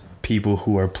not just people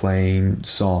who are playing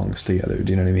songs together.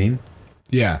 Do you know what I mean?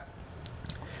 Yeah.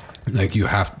 Like you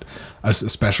have,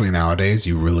 especially nowadays,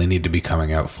 you really need to be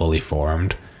coming out fully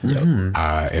formed.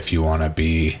 If you want to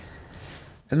be.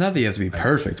 And not that you have to be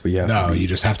perfect, but you have to be. No, you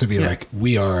just have to be like,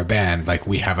 we are a band. Like,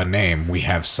 we have a name. We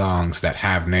have songs that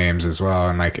have names as well.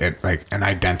 And like an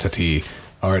identity,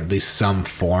 or at least some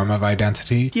form of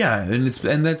identity. Yeah. And there's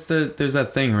that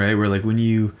thing, right? Where like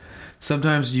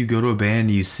sometimes you go to a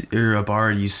band, or a bar,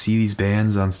 and you see these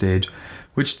bands on stage,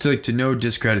 which to no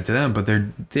discredit to them, but they're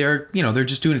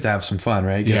just doing it to have some fun,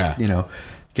 right?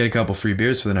 Get a couple free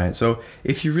beers for the night. So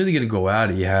if you're really going to go at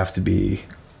it, you have to be,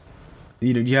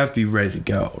 you have to be ready to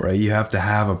go, right? You have to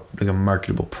have a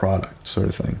marketable product sort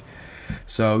of thing.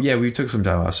 So yeah, we took some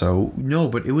time off. So no,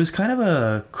 but it was kind of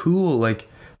a cool, like,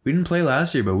 we didn't play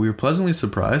last year, but we were pleasantly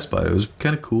surprised by it. It was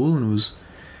kind of cool, and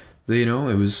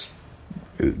it was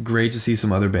great to see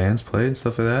some other bands play and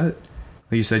stuff like that.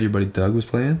 Like you said, your buddy Doug was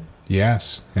playing.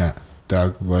 Yes, yeah.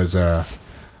 Doug was.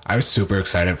 I was super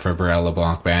excited for Burrell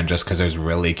LeBlanc band just because I was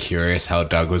really curious how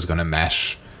Doug was going to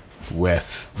mesh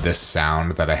with this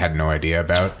sound that I had no idea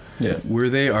about. Yeah. Were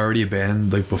they already a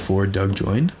band like before Doug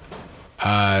joined?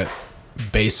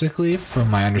 Basically, from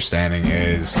my understanding,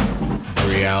 is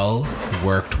Brielle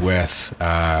worked with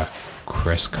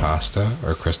Chris Costa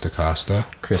or Krista Costa.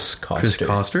 Chris Coster. Chris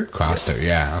Coster? Costa,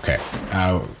 yeah, okay.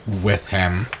 With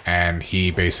him, and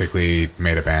he basically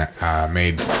made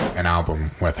an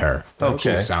album with her.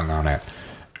 Okay. She sung on it,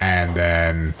 and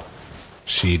then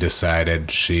she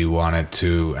decided she wanted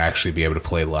to actually be able to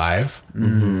play live.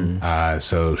 Mm-hmm.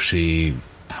 So she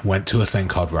went to a thing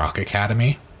called Rock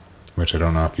Academy, which I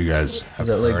don't know if you guys have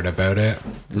heard about it.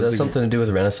 Is that something to do with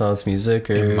Renaissance music?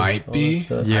 Or it might be.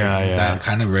 Yeah. That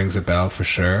kind of rings a bell for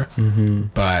sure. Mm-hmm.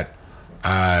 But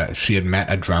she had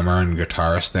met a drummer and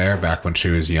guitarist there back when she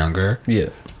was younger. Yeah.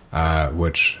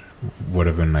 Which would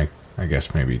have been like, I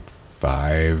guess maybe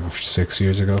 5-6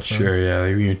 years ago. Sure, yeah.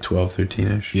 Like when you're 12,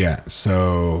 13-ish. Yeah.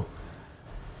 So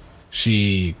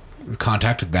she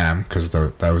contacted them because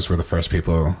those were the first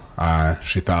people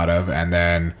she thought of. And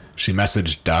then she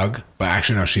messaged Doug, but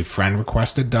actually no, she friend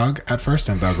requested Doug at first,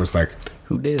 and Doug was like,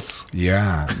 "Who dis?"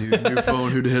 Yeah, new phone.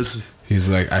 Who dis? He's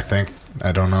like,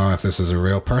 I don't know if this is a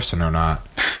real person or not.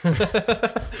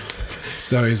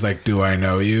 So he's like, "Do I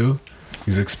know you?"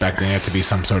 He's expecting it to be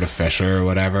some sort of Fisher or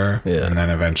whatever, and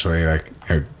then eventually, like,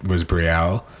 it was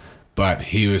Brielle, but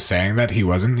he was saying that he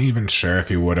wasn't even sure if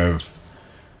he would have.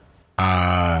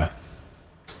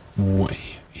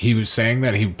 he was saying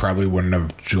that he probably wouldn't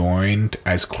have joined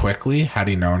as quickly had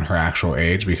he known her actual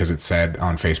age, because it said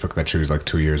on Facebook that she was like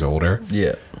 2 years older.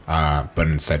 Yeah. But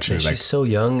instead she was like, she's so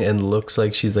young and looks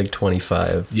like she's like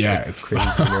 25. yeah, It's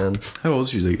crazy, man. How old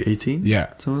is she? Like 18?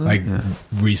 yeah, Something like that?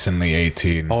 Yeah. recently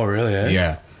 18. Oh, really? Eh?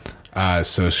 Yeah.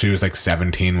 So she was like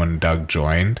 17 when Doug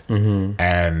joined,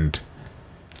 and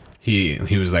he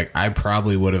was like, I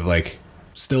probably would have like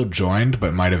still joined,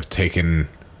 but might have taken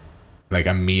like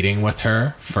a meeting with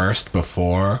her first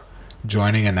before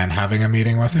joining, and then having a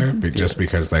meeting with her, just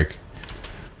because like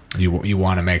you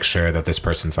want to make sure that this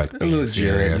person's like being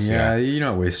serious. Yeah, you're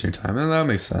not wasting your time, and that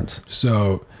makes sense.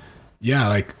 So yeah,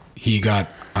 like he got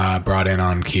brought in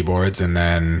on keyboards, and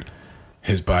then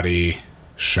his buddy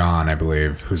Sean, I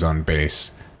believe, who's on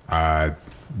bass,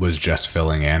 was just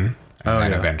filling in, and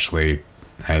then eventually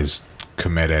has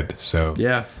committed. So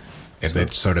Yeah.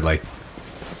 it sort of like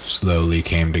slowly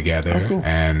came together, cool.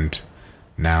 and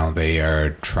now they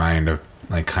are trying to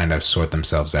like kind of sort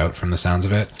themselves out from the sounds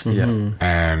of it. Yeah.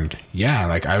 And yeah,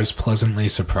 like I was pleasantly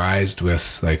surprised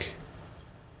with like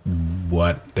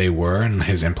what they were and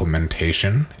his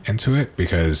implementation into it,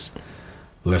 because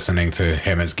listening to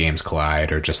him as Games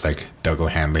Collide or just like Doug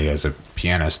O'Hanley as a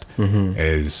pianist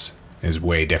is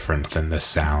way different than this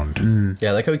sound.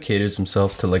 Yeah, I like how he caters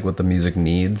himself to like what the music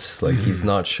needs. Like he's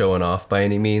not showing off by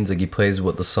any means. Like he plays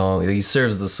what the song, he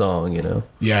serves the song, you know.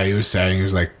 Yeah, he was saying, he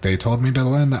was like, they told me to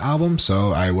learn the album,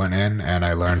 so I went in and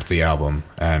I learned the album,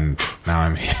 and now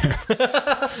I'm here.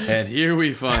 And here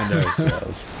we find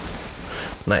ourselves.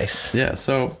 Nice. Yeah,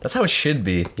 so That's how it should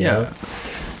be. you Yeah. know?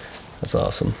 That's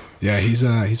awesome. Yeah,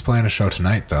 he's playing a show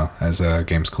tonight though as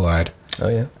Games Collide, Oh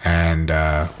yeah. and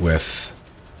with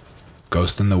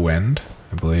Ghost in the Wind,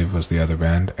 I believe was the other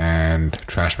band, and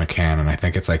Trash McCann, and I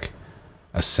think it's like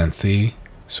a synthy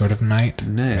sort of night.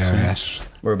 Nice,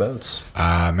 Whereabouts?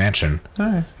 Mansion.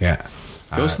 alright. Yeah.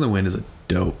 Ghost in the Wind is a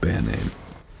dope band name.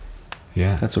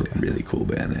 Yeah. That's a really cool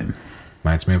band name.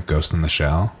 Reminds me of Ghost in the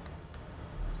Shell.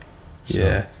 So,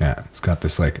 Yeah. Yeah. It's got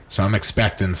this like, so I'm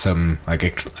expecting some like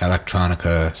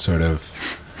electronica sort of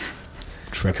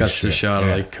trippy Cuts to shit. shot of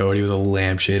like Cody with a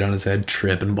lampshade on his head,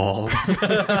 tripping balls.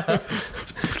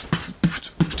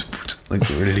 Like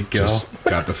ready to go. Just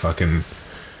got the fucking,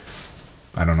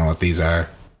 I don't know what these are.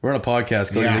 We're on a podcast,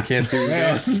 Cody. Yeah. They can't see me.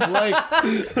 Yeah, like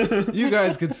you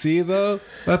guys could see though.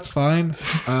 That's fine.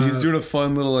 He's doing a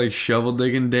fun little like shovel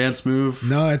digging dance move.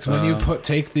 No, it's when you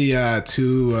take the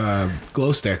two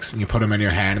glow sticks and you put them in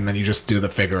your hand, and then you just do the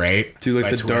figure eight. Do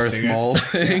like by the Darth twisting it. Maul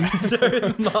thing.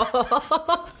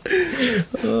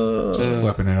 Just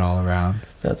flipping it all around.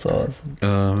 That's awesome.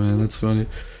 Oh man, that's funny.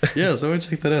 Yeah, so I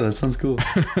check that out. That sounds cool.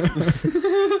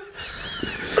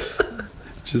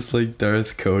 Just like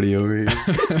Darth Cody over here.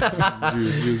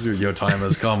 Your time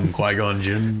has come, Qui-Gon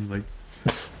Jinn. Like,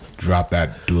 Drop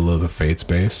that Duel of the Fates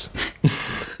bass.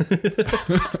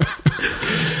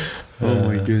 oh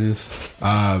my goodness.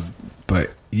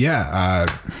 But yeah,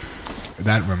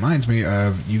 that reminds me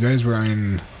of, you guys were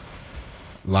in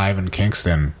live in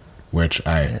Kingston, which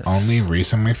I only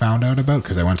recently found out about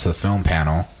because I went to the film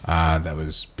panel that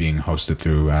was being hosted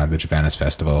through the Javanese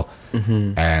Festival,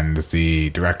 and the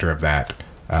director of that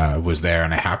was there,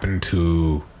 and I happened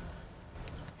to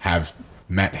have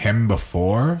met him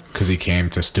before because he came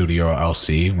to Studio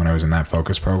LC when I was in that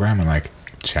focus program and like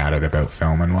chatted about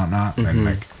film and whatnot, and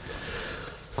like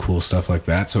cool stuff like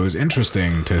that. So it was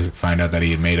interesting to find out that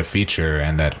he had made a feature,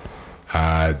 and that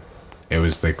it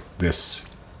was like this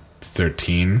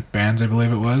 13 bands, I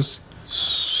believe it was,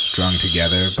 strung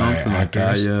together by Something like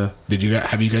that, actors. yeah.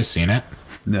 Have you guys seen it?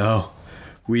 No.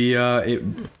 We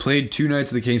it played 2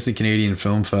 nights at the Kingston Canadian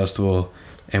Film Festival,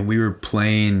 and we were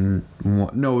playing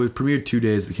it premiered 2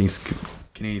 days at the Kingston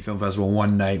Canadian Film Festival,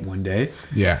 one night, one day.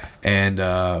 Yeah. And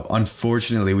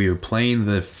unfortunately, we were playing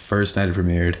the first night it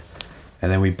premiered,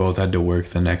 and then we both had to work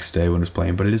the next day when it was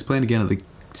playing. But it is playing again at the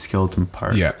Skeleton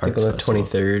Park. Yeah. I think on the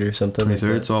 23rd or something.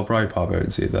 23rd, so I'll probably pop out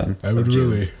and see it then.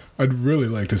 I'd really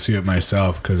like to see it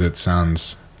myself because it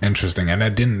sounds interesting, and I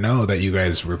didn't know that you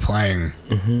guys were playing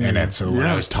in it. So when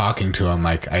I was talking to him,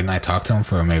 I talked to him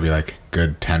for maybe like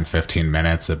good 10-15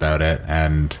 minutes about it,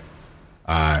 and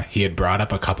he had brought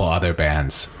up a couple other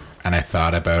bands, and I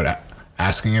thought about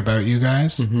asking about you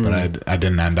guys, but I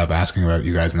didn't end up asking about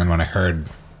you guys. And then when I heard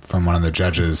from one of the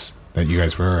judges that you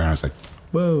guys were, and I was like,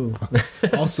 Whoa.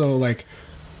 also like,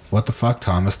 what the fuck,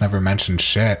 Thomas never mentioned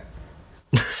shit.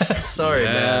 Sorry,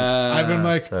 man. I've been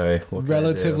like Sorry. What can I do?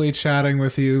 relatively chatting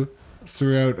with you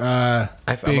throughout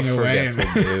being I'm a away.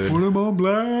 forgetful dude. Put him on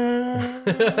blast.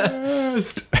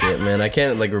 Yeah, man, I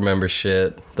can't like remember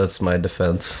shit. That's my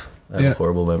defense. I have a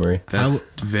horrible memory. That's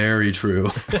very true.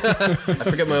 I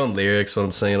forget my own lyrics when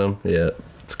I'm singing them. Yeah,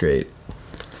 it's great.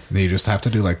 You just have to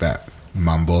do like that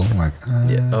mumble, like.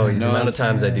 Yeah. Oh, the amount of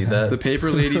times I do that. The Paper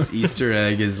Lady's Easter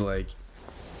egg is like,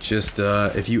 just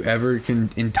if you ever can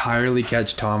entirely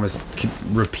catch Thomas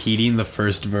repeating the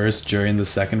first verse during the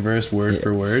second verse, word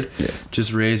for word,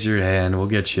 just raise your hand. We'll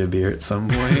get you a beer at some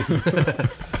point.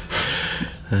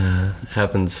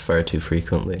 Happens far too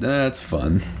frequently. That's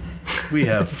fun. We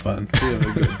have fun. We have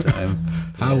a good time.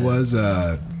 How was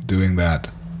doing that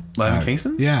Live in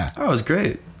Kingston? Yeah. Oh, it was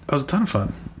great. It was a ton of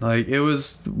fun. Like, we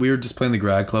were just playing the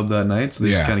Grad Club that night, so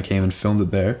they just kind of came and filmed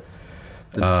it there.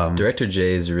 Director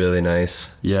Jay is really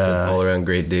nice. Just an all-around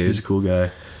great dude. He's a cool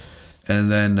guy. And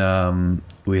then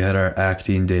we had our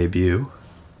acting debut.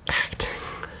 Acting.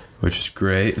 Which was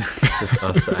great. Just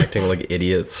us acting like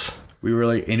idiots. We were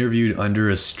like interviewed under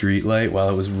a street light while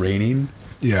it was raining.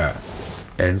 Yeah.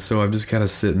 And so I'm just kind of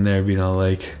sitting there being all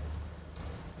like,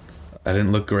 I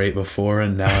didn't look great before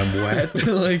and now I'm wet.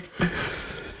 Like,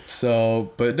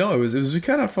 so, but no, it was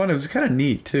kind of fun. It was kind of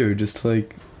neat too. Just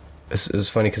like, it was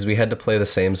funny because we had to play the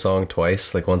same song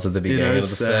twice, like once at the beginning of the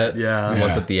set, and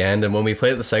once at the end. And when we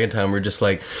played it the second time, we're just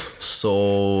like,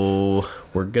 so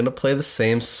we're gonna play the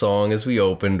same song as we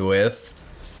opened with.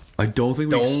 I don't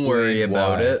think we don't worry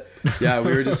about it. Yeah,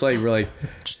 we're like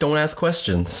just don't ask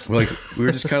questions. We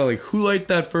were just kind of like, who liked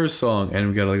that first song? And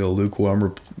we got like a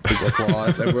lukewarm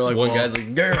applause. And we're like, one guy's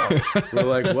like, girl. We're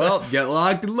like, well, get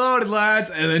locked and loaded,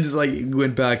 lads. And then just like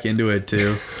went back into it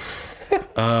too.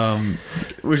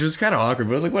 Which was kind of awkward,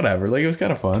 but I was like, whatever. Like, it was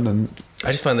kind of fun. And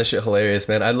I just find this shit hilarious,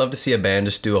 man. I'd love to see a band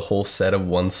just do a whole set of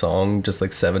one song just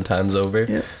like 7 times over.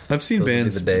 Yeah, I've seen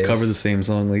bands cover the same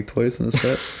song like twice in a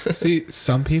set. See,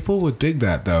 some people would dig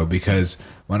that though, because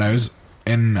when I was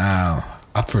in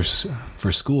up for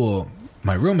school,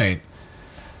 my roommate,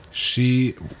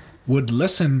 she would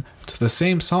listen to the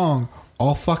same song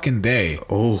all fucking day.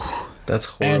 Oh, that's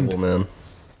horrible, man.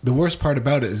 The worst part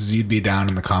about it is you'd be down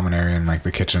in the common area in like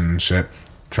the kitchen and shit,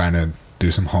 trying to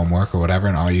do some homework or whatever,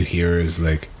 and all you hear is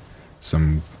like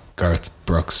some Garth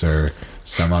Brooks or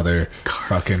some other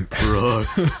fucking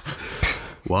Brooks.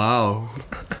 Wow.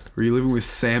 Were you living with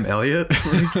Sam Elliott?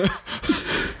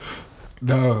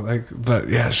 No, like, but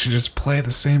yeah, she just play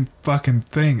the same fucking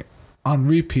thing on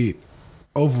repeat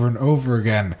over and over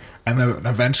again, and then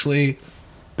eventually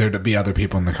there'd be other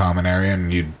people in the common area,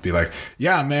 and you'd be like,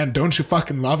 yeah, man, don't you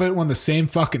fucking love it when the same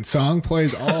fucking song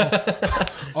plays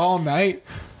all night?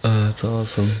 That's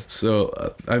awesome.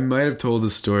 So I might have told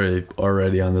this story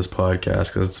already on this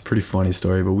podcast because it's a pretty funny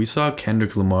story, but we saw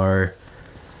Kendrick Lamar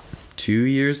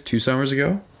 2 summers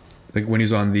ago, like when he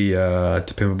was on the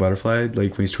To Pimp a Butterfly,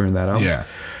 like when he's touring that album. Yeah.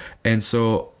 And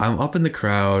so I'm up in the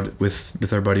crowd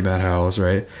with our buddy Matt Howells,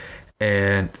 right?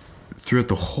 And throughout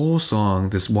the whole song,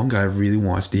 this one guy really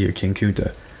wants to hear King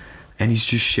Kunta. And he's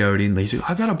just shouting, he's like,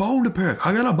 I got a bone to pick.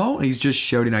 I got a bone. And he's just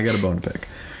shouting, I got a bone to pick.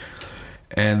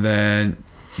 And then,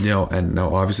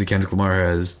 obviously Kendrick Lamar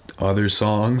has other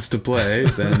songs to play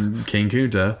than King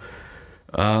Kunta.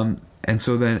 And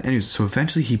so then, anyways, so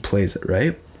eventually he plays it,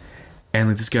 right? And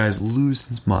like this guy's losing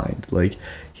his mind. Like,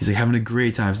 he's like having a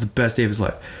great time. It's the best day of his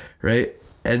life, right?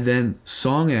 And then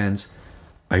song ends.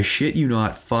 I shit you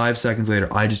not, 5 seconds later,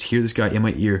 I just hear this guy in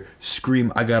my ear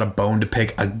scream, I got a bone to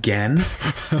pick again.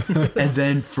 And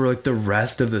then for like the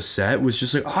rest of the set was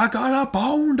just like, I got a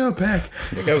bone to pick.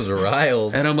 That guy was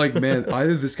riled. And I'm like, man,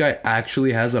 either this guy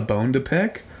actually has a bone to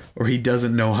pick or he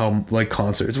doesn't know how like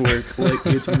concerts work. Like,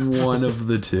 it's one of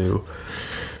the two.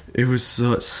 It was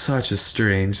such a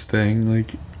strange thing.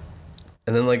 Like,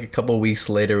 and then like a couple weeks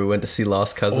later, we went to see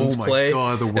Lost Cousins play. Oh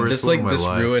my god, the worst and one of my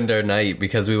life. Ruined our night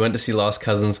because we went to see Lost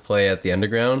Cousins play at the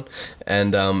Underground,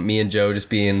 and me and Joe,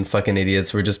 just being fucking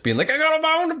idiots, were just being like, I got a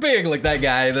bone to pick, like that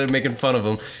guy. They're making fun of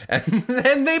him, and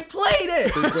then they played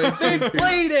it. They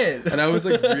played it, and I was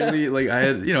like, really, like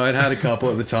I'd had a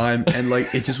couple at the time, and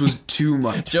like it just was too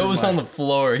much. Joe was on the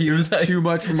floor. He was like, too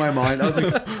much for my mind. I was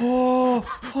like, oh,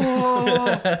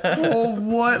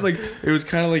 what? Like, it was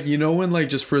kind of like, when like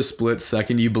just for a split second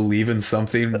you believe in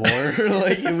something more.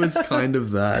 Like, it was kind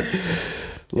of that.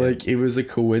 Like, it was a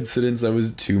coincidence that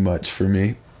was too much for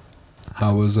me.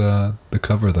 How was the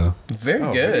cover though? Very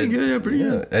good. Pretty good. Yeah, pretty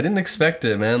good. I didn't expect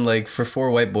it, man. Like, for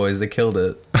 4 white boys, they killed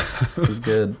it. It was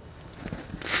good.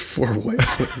 4 white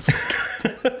boys.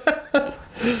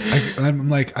 I'm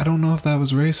like, I don't know if that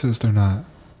was racist or not.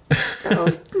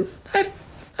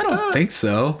 I don't think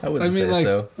so. I wouldn't say like,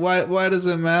 so. Why does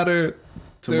it matter?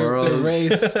 Tomorrow,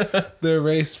 their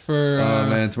race for. Oh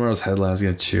man, tomorrow's headline's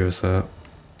gonna chew us up.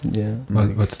 Yeah.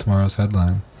 What's tomorrow's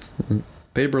headline?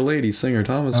 Paper Lady singer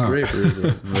Thomas Draper is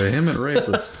a vehement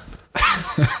racist.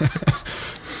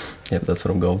 Yep, that's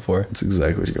what I'm going for. That's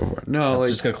exactly what you go for. No, I'm like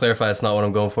just gonna clarify, it's not what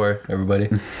I'm going for, everybody.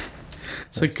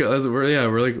 it's like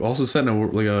we're like also setting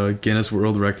a Guinness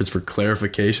World Records for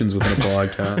clarifications within a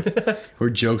podcast where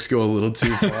jokes go a little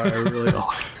too far. We're like,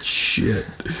 oh shit.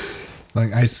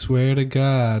 Like, I swear to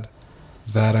God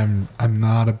that I'm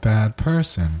not a bad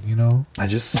person, you know? I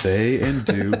just say and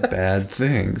do bad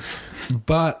things.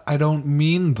 But I don't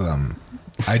mean them.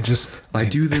 I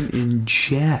do them in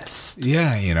jest.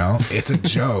 Yeah, you know, it's a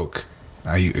joke.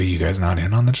 Are you guys not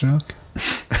in on the joke?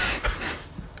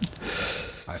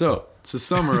 So, to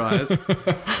summarize,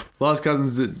 Lost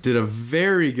Cousins did a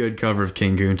very good cover of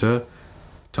King Kunta.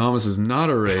 Thomas is not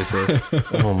a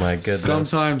racist. Oh my goodness.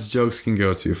 Sometimes jokes can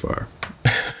go too far.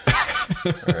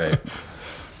 All right.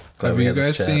 Have you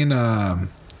guys seen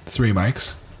Three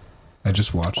Mics? I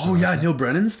just watched it. Oh yeah, Neil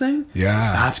Brennan's thing?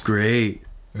 Yeah. That's great.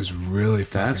 It was really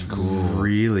fucking cool.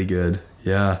 Really good.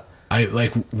 Yeah. I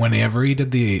like whenever he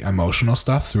did the emotional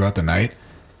stuff throughout the night,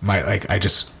 I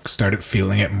just started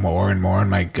feeling it more and more in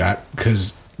my gut,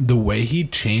 because the way he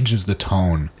changes the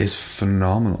tone is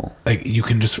phenomenal. Like, you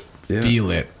can just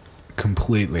feel it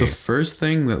completely. The first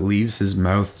thing that leaves his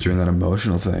mouth during that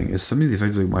emotional thing is some of the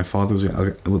effects. Like, my father was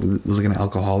like an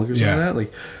alcoholic or something like that,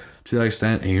 like to that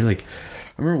extent. And you're like,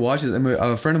 I remember watching this.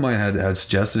 A friend of mine had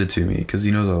suggested it to me because he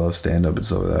knows I love stand up and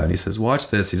stuff like that. And he says, watch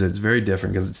this. He said, it's very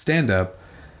different because it's stand up.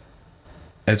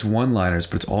 It's one-liners,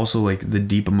 but it's also like the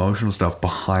deep emotional stuff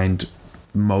behind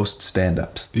most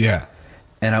stand-ups. Yeah.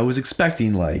 And I was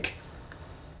expecting, like,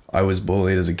 I was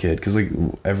bullied as a kid, because like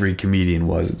every comedian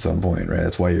was at some point, right?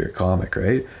 That's why you're a comic,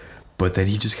 right? But then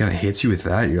he just kind of hits you with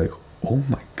that. You're like, oh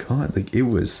my God. Like, it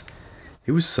was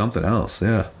something else.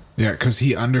 Yeah. Yeah, because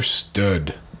he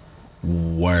understood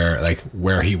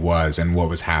where he was and what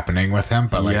was happening with him,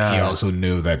 but he also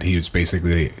knew that he was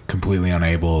basically completely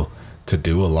unable to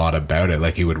do a lot about it.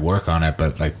 Like, he would work on it,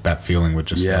 but like that feeling would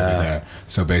just still be there.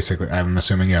 So basically, I'm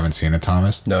assuming you haven't seen it,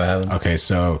 Thomas? No, I haven't. Okay,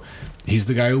 so he's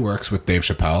the guy who works with Dave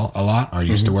Chappelle a lot, or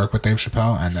used to work with Dave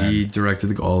Chappelle, and then he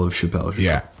directed all of Chappelle.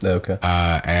 Yeah. Okay.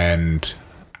 And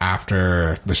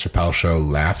after the Chappelle show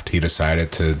left, he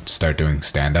decided to start doing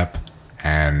stand-up,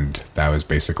 and that was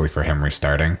basically for him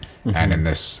restarting. And in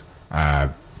this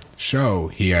show,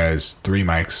 he has 3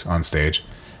 mics on stage,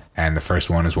 and the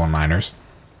first one is one-liners.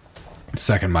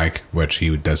 Second mic, which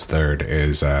he does third,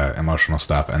 is emotional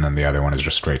stuff, and then the other one is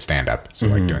just straight stand-up, so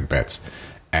like doing bits.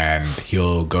 And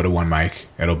he'll go to one mic.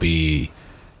 It'll be,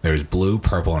 there's blue,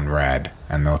 purple, and red,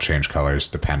 and they'll change colors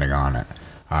depending on it,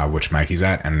 which mic he's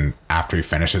at. And after he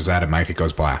finishes that, a mic, it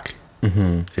goes black.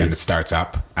 Then it starts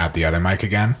up at the other mic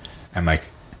again, and like,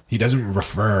 he doesn't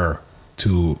refer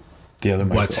to the other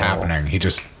what's happening. He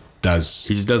just does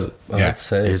it. Oh, yeah,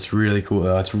 it's really cool.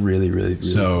 That's really, really, really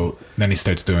so cool. Then he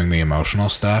starts doing the emotional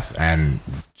stuff and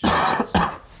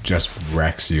just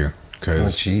wrecks you,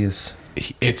 because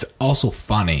it's also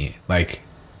funny, like,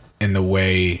 in the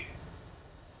way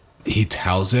he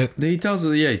tells it. He tells it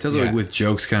like with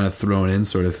jokes kind of thrown in,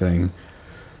 sort of thing.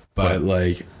 But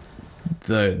like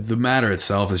the matter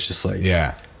itself is just like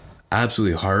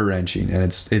absolutely heart-wrenching, and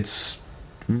it's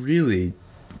really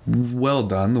well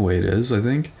done the way it is. I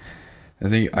think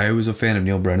I was a fan of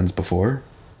Neil Brennan's before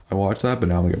I watched that, but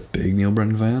now I'm like a big Neil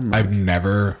Brennan fan. Like, I've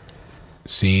never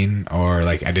seen, or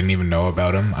like, I didn't even know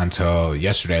about him until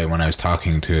yesterday when I was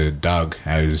talking to Doug.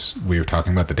 We were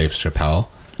talking about the Dave Chappelle.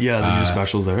 Yeah, the new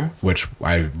specials there, which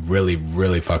I really,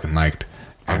 really fucking liked.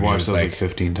 I've watched those like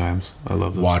 15 times. I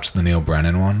love those. Watched the Neil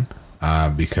Brennan one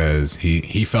because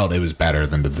he felt it was better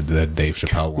than the Dave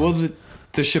Chappelle one. Well,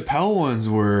 the Chappelle ones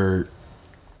were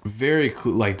very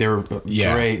like, they were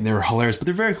great and they were hilarious, but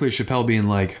they're very clear. Chappelle being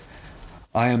like,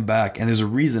 I am back, and there's a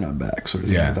reason I'm back, sort of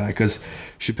thing like that. Because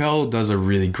Chappelle does a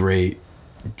really great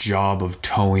job of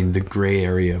towing the gray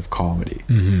area of comedy,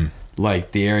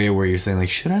 like the area where you're saying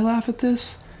like, should I laugh at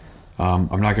this? I'm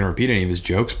not going to repeat any of his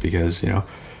jokes because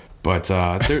but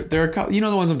there are a couple,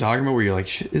 the ones I'm talking about where you're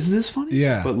like, is this funny?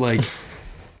 Yeah, but like,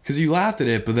 because you laughed at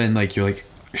it, but then like you're like,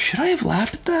 should I have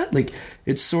laughed at that? Like,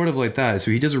 it's sort of like that.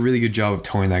 So he does a really good job of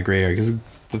towing that gray area. Because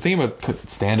the thing about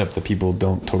stand-up that people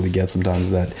don't totally get sometimes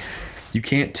is that you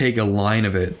can't take a line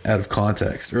of it out of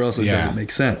context, or else it doesn't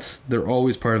make sense. They're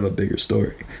always part of a bigger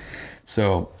story.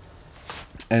 So,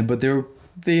 but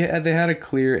they had a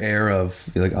clear air of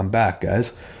like, I'm back,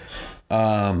 guys.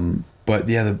 But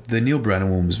yeah, the Neil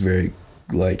Brennan one was very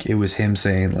like, it was him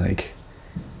saying like,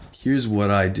 here's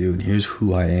what I do, and here's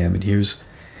who I am, and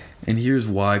here's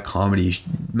why comedy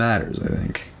matters. I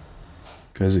think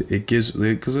because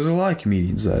there's a lot of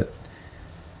comedians that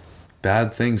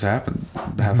bad things have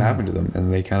happened to them,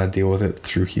 and they kind of deal with it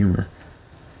through humor.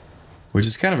 which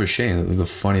is kind of a shame that the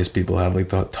funniest people have like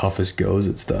the toughest goes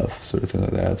at stuff, sort of thing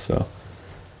like that. So,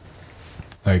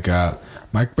 Like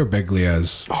Mike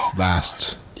Birbiglia's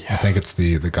last, I think it's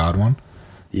the God one.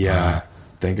 yeah,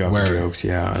 thank God for where jokes.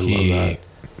 Yeah, I love he that.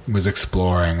 was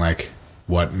exploring like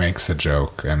what makes a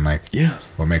joke and like Yeah.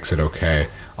 what makes it okay.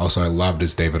 Also, I loved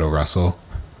his David O. Russell.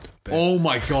 Oh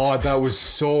my God, that was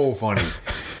so funny.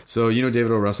 So you know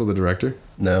David O. Russell, the director?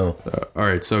 No. All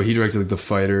right, so he directed like The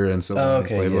Fighter and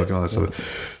Silverman's okay, Playbook yeah. and all that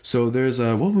stuff. So there's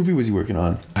what movie was he working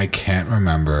on? I can't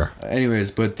remember.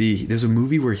 Anyways, but there's a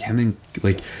movie where him and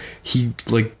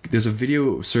there's a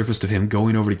video surfaced of him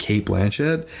going over to Kate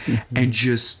Blanchett and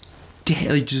just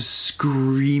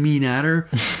screaming at her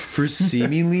for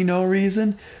seemingly no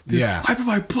reason. Yeah. I put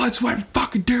my blood, sweat, and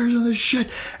fucking tears on this shit,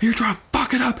 and you're trying to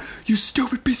fuck it up, you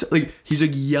stupid piece of... Like, he's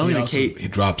like yelling at Kate. He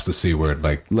drops the C word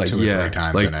like 2 or 3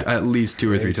 times like in it. at least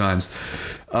 2 or 3 times.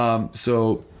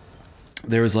 So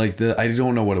there was like I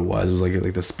don't know what it was. It was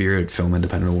like the Spirit Film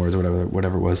Independent Awards or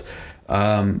whatever it was.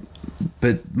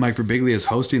 But Mike Birbiglia is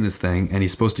hosting this thing, and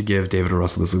he's supposed to give David O.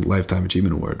 Russell this Lifetime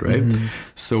Achievement Award, right? Mm-hmm.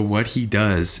 So what he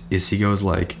does is he goes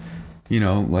like,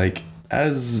 like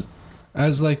as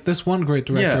like this one great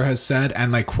director has said,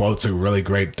 and like quotes a really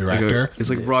great director. It's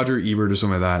like Roger Ebert or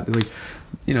something like that. Like,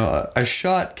 a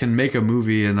shot can make a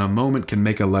movie, and a moment can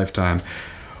make a lifetime.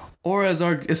 Or as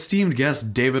our esteemed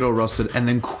guest David O. Russell said, and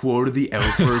then quoted the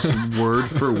outburst word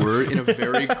for word in a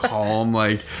very calm,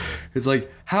 like, it's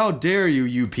like, how dare you,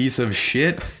 you piece of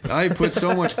shit? I put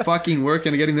so much fucking work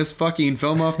into getting this fucking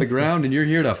film off the ground, and you're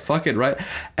here to fuck it, right?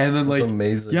 And then like,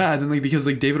 amazing. Yeah, and then like, because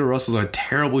like David O. Russell's a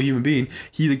terrible human being,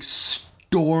 he like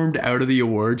stormed out of the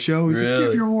award show. He's like,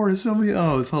 give your award to somebody.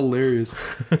 Oh, it's hilarious.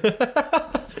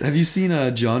 Have you seen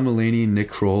John Mulaney and Nick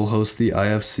Kroll host the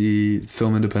IFC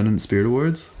Film Independent Spirit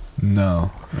Awards?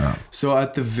 No. So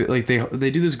at the they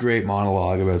do this great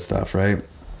monologue about stuff, right?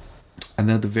 And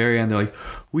then at the very end, they're like,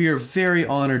 "We are very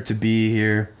honored to be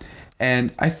here,"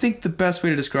 and I think the best way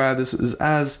to describe this is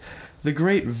as the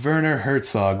great Werner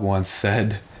Herzog once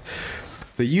said,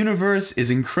 "The universe is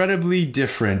incredibly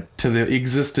different to the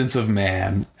existence of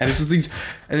man," and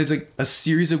it's like a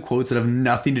series of quotes that have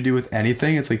nothing to do with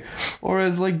anything. It's like, or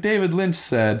as like David Lynch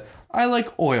said, I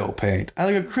like oil paint. I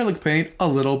like acrylic paint a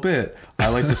little bit. I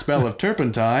like the smell of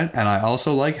turpentine, and I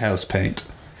also like house paint.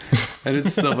 And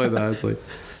it's stuff like that. It's like,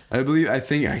 I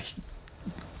think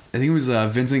it was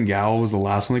Vincent Gowell was the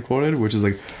last one they quoted, which is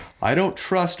like, I don't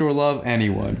trust or love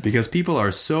anyone because people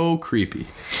are so creepy.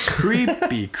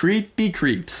 Creepy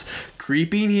creeps.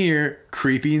 Creeping here,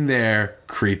 creeping there,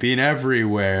 creeping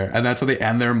everywhere. And that's how they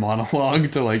end their monologue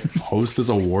to like host this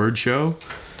award show.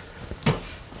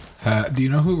 Do you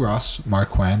know who Ross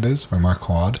Marquand is, or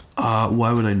Marquand?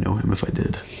 Why would I know him if I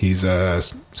did? He's a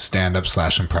stand-up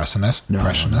 / impressionist. No.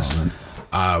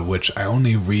 Which I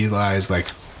only realized like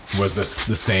was the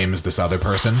same as this other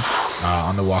person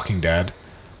on The Walking Dead.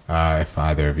 If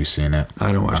either of you seen it,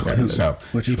 I don't watch Walking Dead. So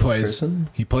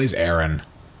he plays Aaron.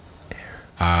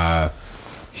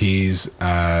 He's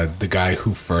the guy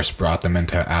who first brought them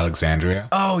into Alexandria.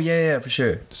 Oh yeah, for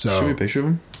sure. So show me a picture of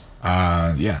him.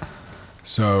 Yeah.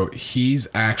 So he's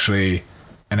actually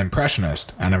an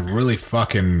impressionist, and a really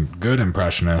fucking good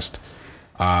impressionist.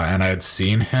 And I had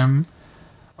seen him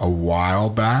a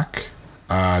while back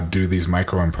do these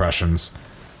micro impressions,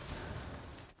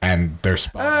 and they're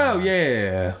spot on. Oh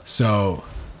yeah. So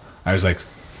I was like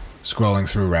scrolling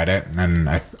through Reddit, and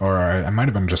I might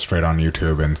have been just straight on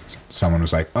YouTube, and someone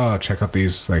was like, "Oh, check out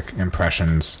these like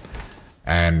impressions,"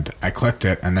 and I clicked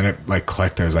it, and then it like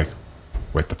clicked. I was like,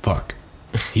 "What the fuck?"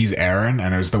 He's Aaron,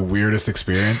 and it was the weirdest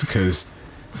experience because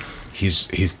he's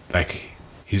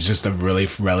just a really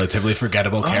relatively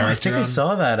forgettable character. I think I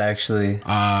saw that actually.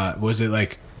 Was it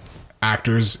like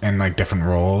actors in like different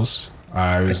roles?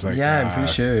 I was like, yeah, I'm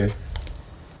pretty sure.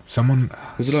 Someone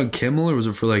Was it on Kimmel or was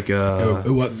it for like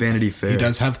Vanity Fair? He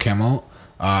does have Kimmel.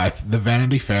 The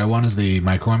Vanity Fair one is the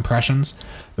micro impressions.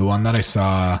 The one that I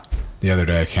saw the other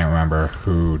day, I can't remember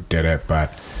who did it,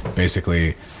 but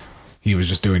basically he was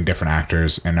just doing different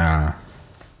actors in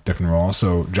different roles.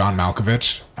 So John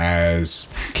Malkovich as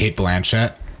Kate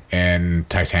Blanchett in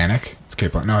Titanic. It's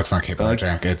Kate No, it's not Kate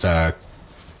Blanchett. It's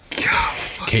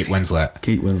Kate Winslet.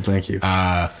 Kate Winslet, thank you.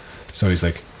 So he's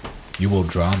like, "You will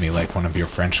draw me like one of your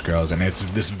French girls," and it's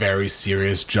this very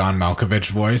serious John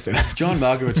Malkovich voice. And John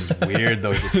Malkovich is weird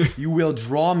though. He's like, "You will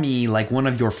draw me like one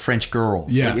of your French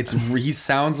girls." Yeah, like, he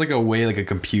sounds like a way like a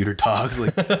computer talks.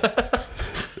 Like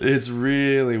it's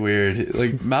really weird.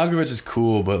 Like Malkovich is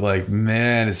cool, but like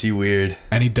man, is he weird.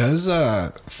 And he does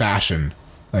fashion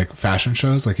like fashion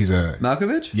shows. Like he's a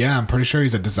Malkovich? yeah, I'm pretty sure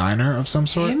he's a designer of some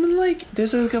sort. Him and like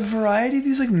there's like a variety of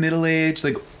these like middle-aged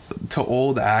like to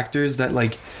old actors that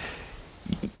like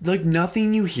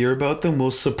nothing you hear about them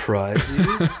will surprise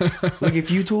you. Like if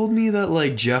you told me that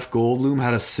like Jeff Goldblum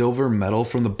had a silver medal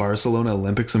from the Barcelona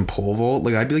Olympics in pole vault,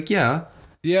 like I'd be like, yeah,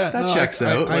 that checks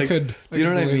out. Like, do you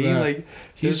know what I mean? That. Like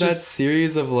there's that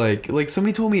series of like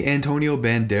somebody told me Antonio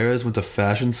Banderas went to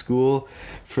fashion school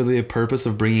for the purpose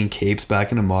of bringing capes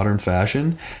back into modern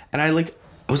fashion, and I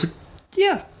was like,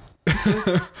 yeah,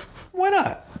 why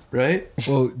not, right?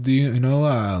 Well, do you know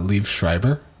Liev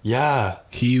Schreiber? Yeah,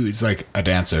 he was like a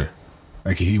dancer.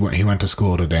 Like he went to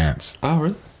school to dance. Oh,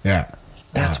 really? Yeah.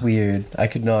 That's weird. I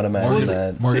could not imagine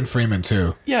that. Morgan Freeman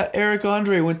too. Yeah, Eric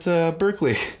Andre went to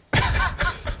Berkeley.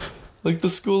 Like the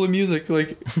School of Music,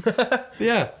 like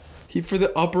yeah. He for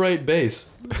the upright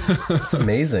bass. That's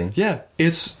amazing. Yeah.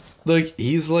 It's like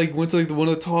he's like went to like one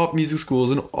of the top music schools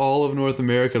in all of North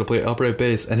America to play upright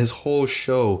bass, and his whole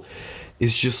show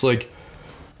is just like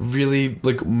really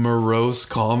like morose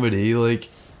comedy. Like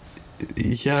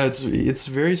yeah, it's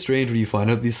very strange when you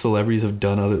find out these celebrities have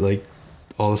done other like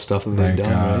all the stuff that they've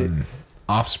done, right?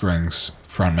 Offspring's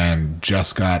frontman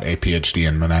just got a PhD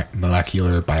in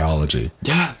molecular biology.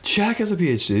 Yeah, Shaq has a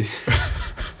PhD.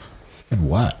 In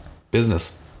what?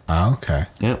 Business. Oh, okay.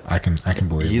 Yeah, I can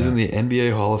believe he's that. in the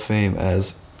NBA Hall of Fame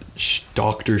as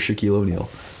Dr. Shaquille O'Neal.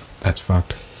 That's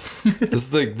fucked.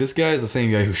 This guy is the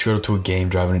same guy who showed up to a game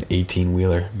driving an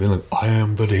 18-wheeler, being like, "I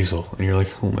am the Diesel," and you're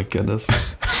like, "Oh my goodness."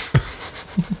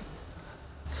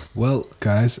 Well,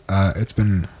 guys, it's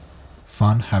been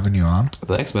fun having you on.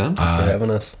 Thanks, man. Thanks for having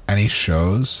us. Any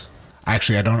shows?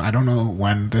 Actually, I don't know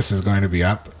when this is going to be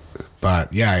up,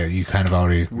 but yeah, you kind of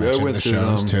already mentioned the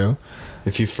shows too.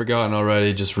 If you've forgotten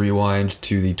already, just rewind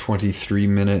to the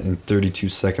 23-minute and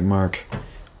 32-second mark,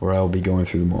 where I'll be going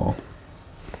through them all.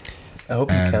 I hope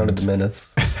you counted the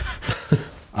minutes.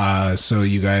 So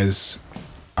you guys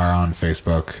are on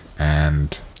Facebook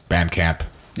and Bandcamp.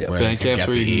 Yeah, Bandcamp's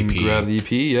where you can grab the EP.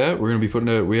 Yeah, we're gonna be putting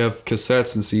out. We have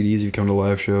cassettes and CDs if you come to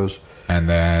live shows. And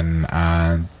then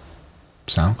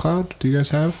SoundCloud. Do you guys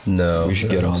have? No, We should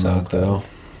get on that though.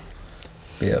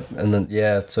 Yeah, and then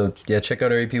check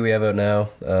out our EP we have out now.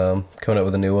 Coming out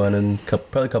with a new one in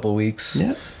probably a couple of weeks.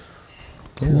 Yeah.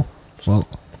 Cool. Well,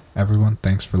 everyone,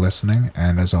 thanks for listening.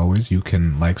 And as always, you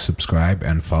can like, subscribe,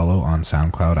 and follow on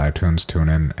SoundCloud, iTunes,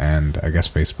 TuneIn, and I guess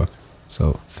Facebook.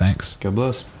 So thanks. God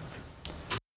bless.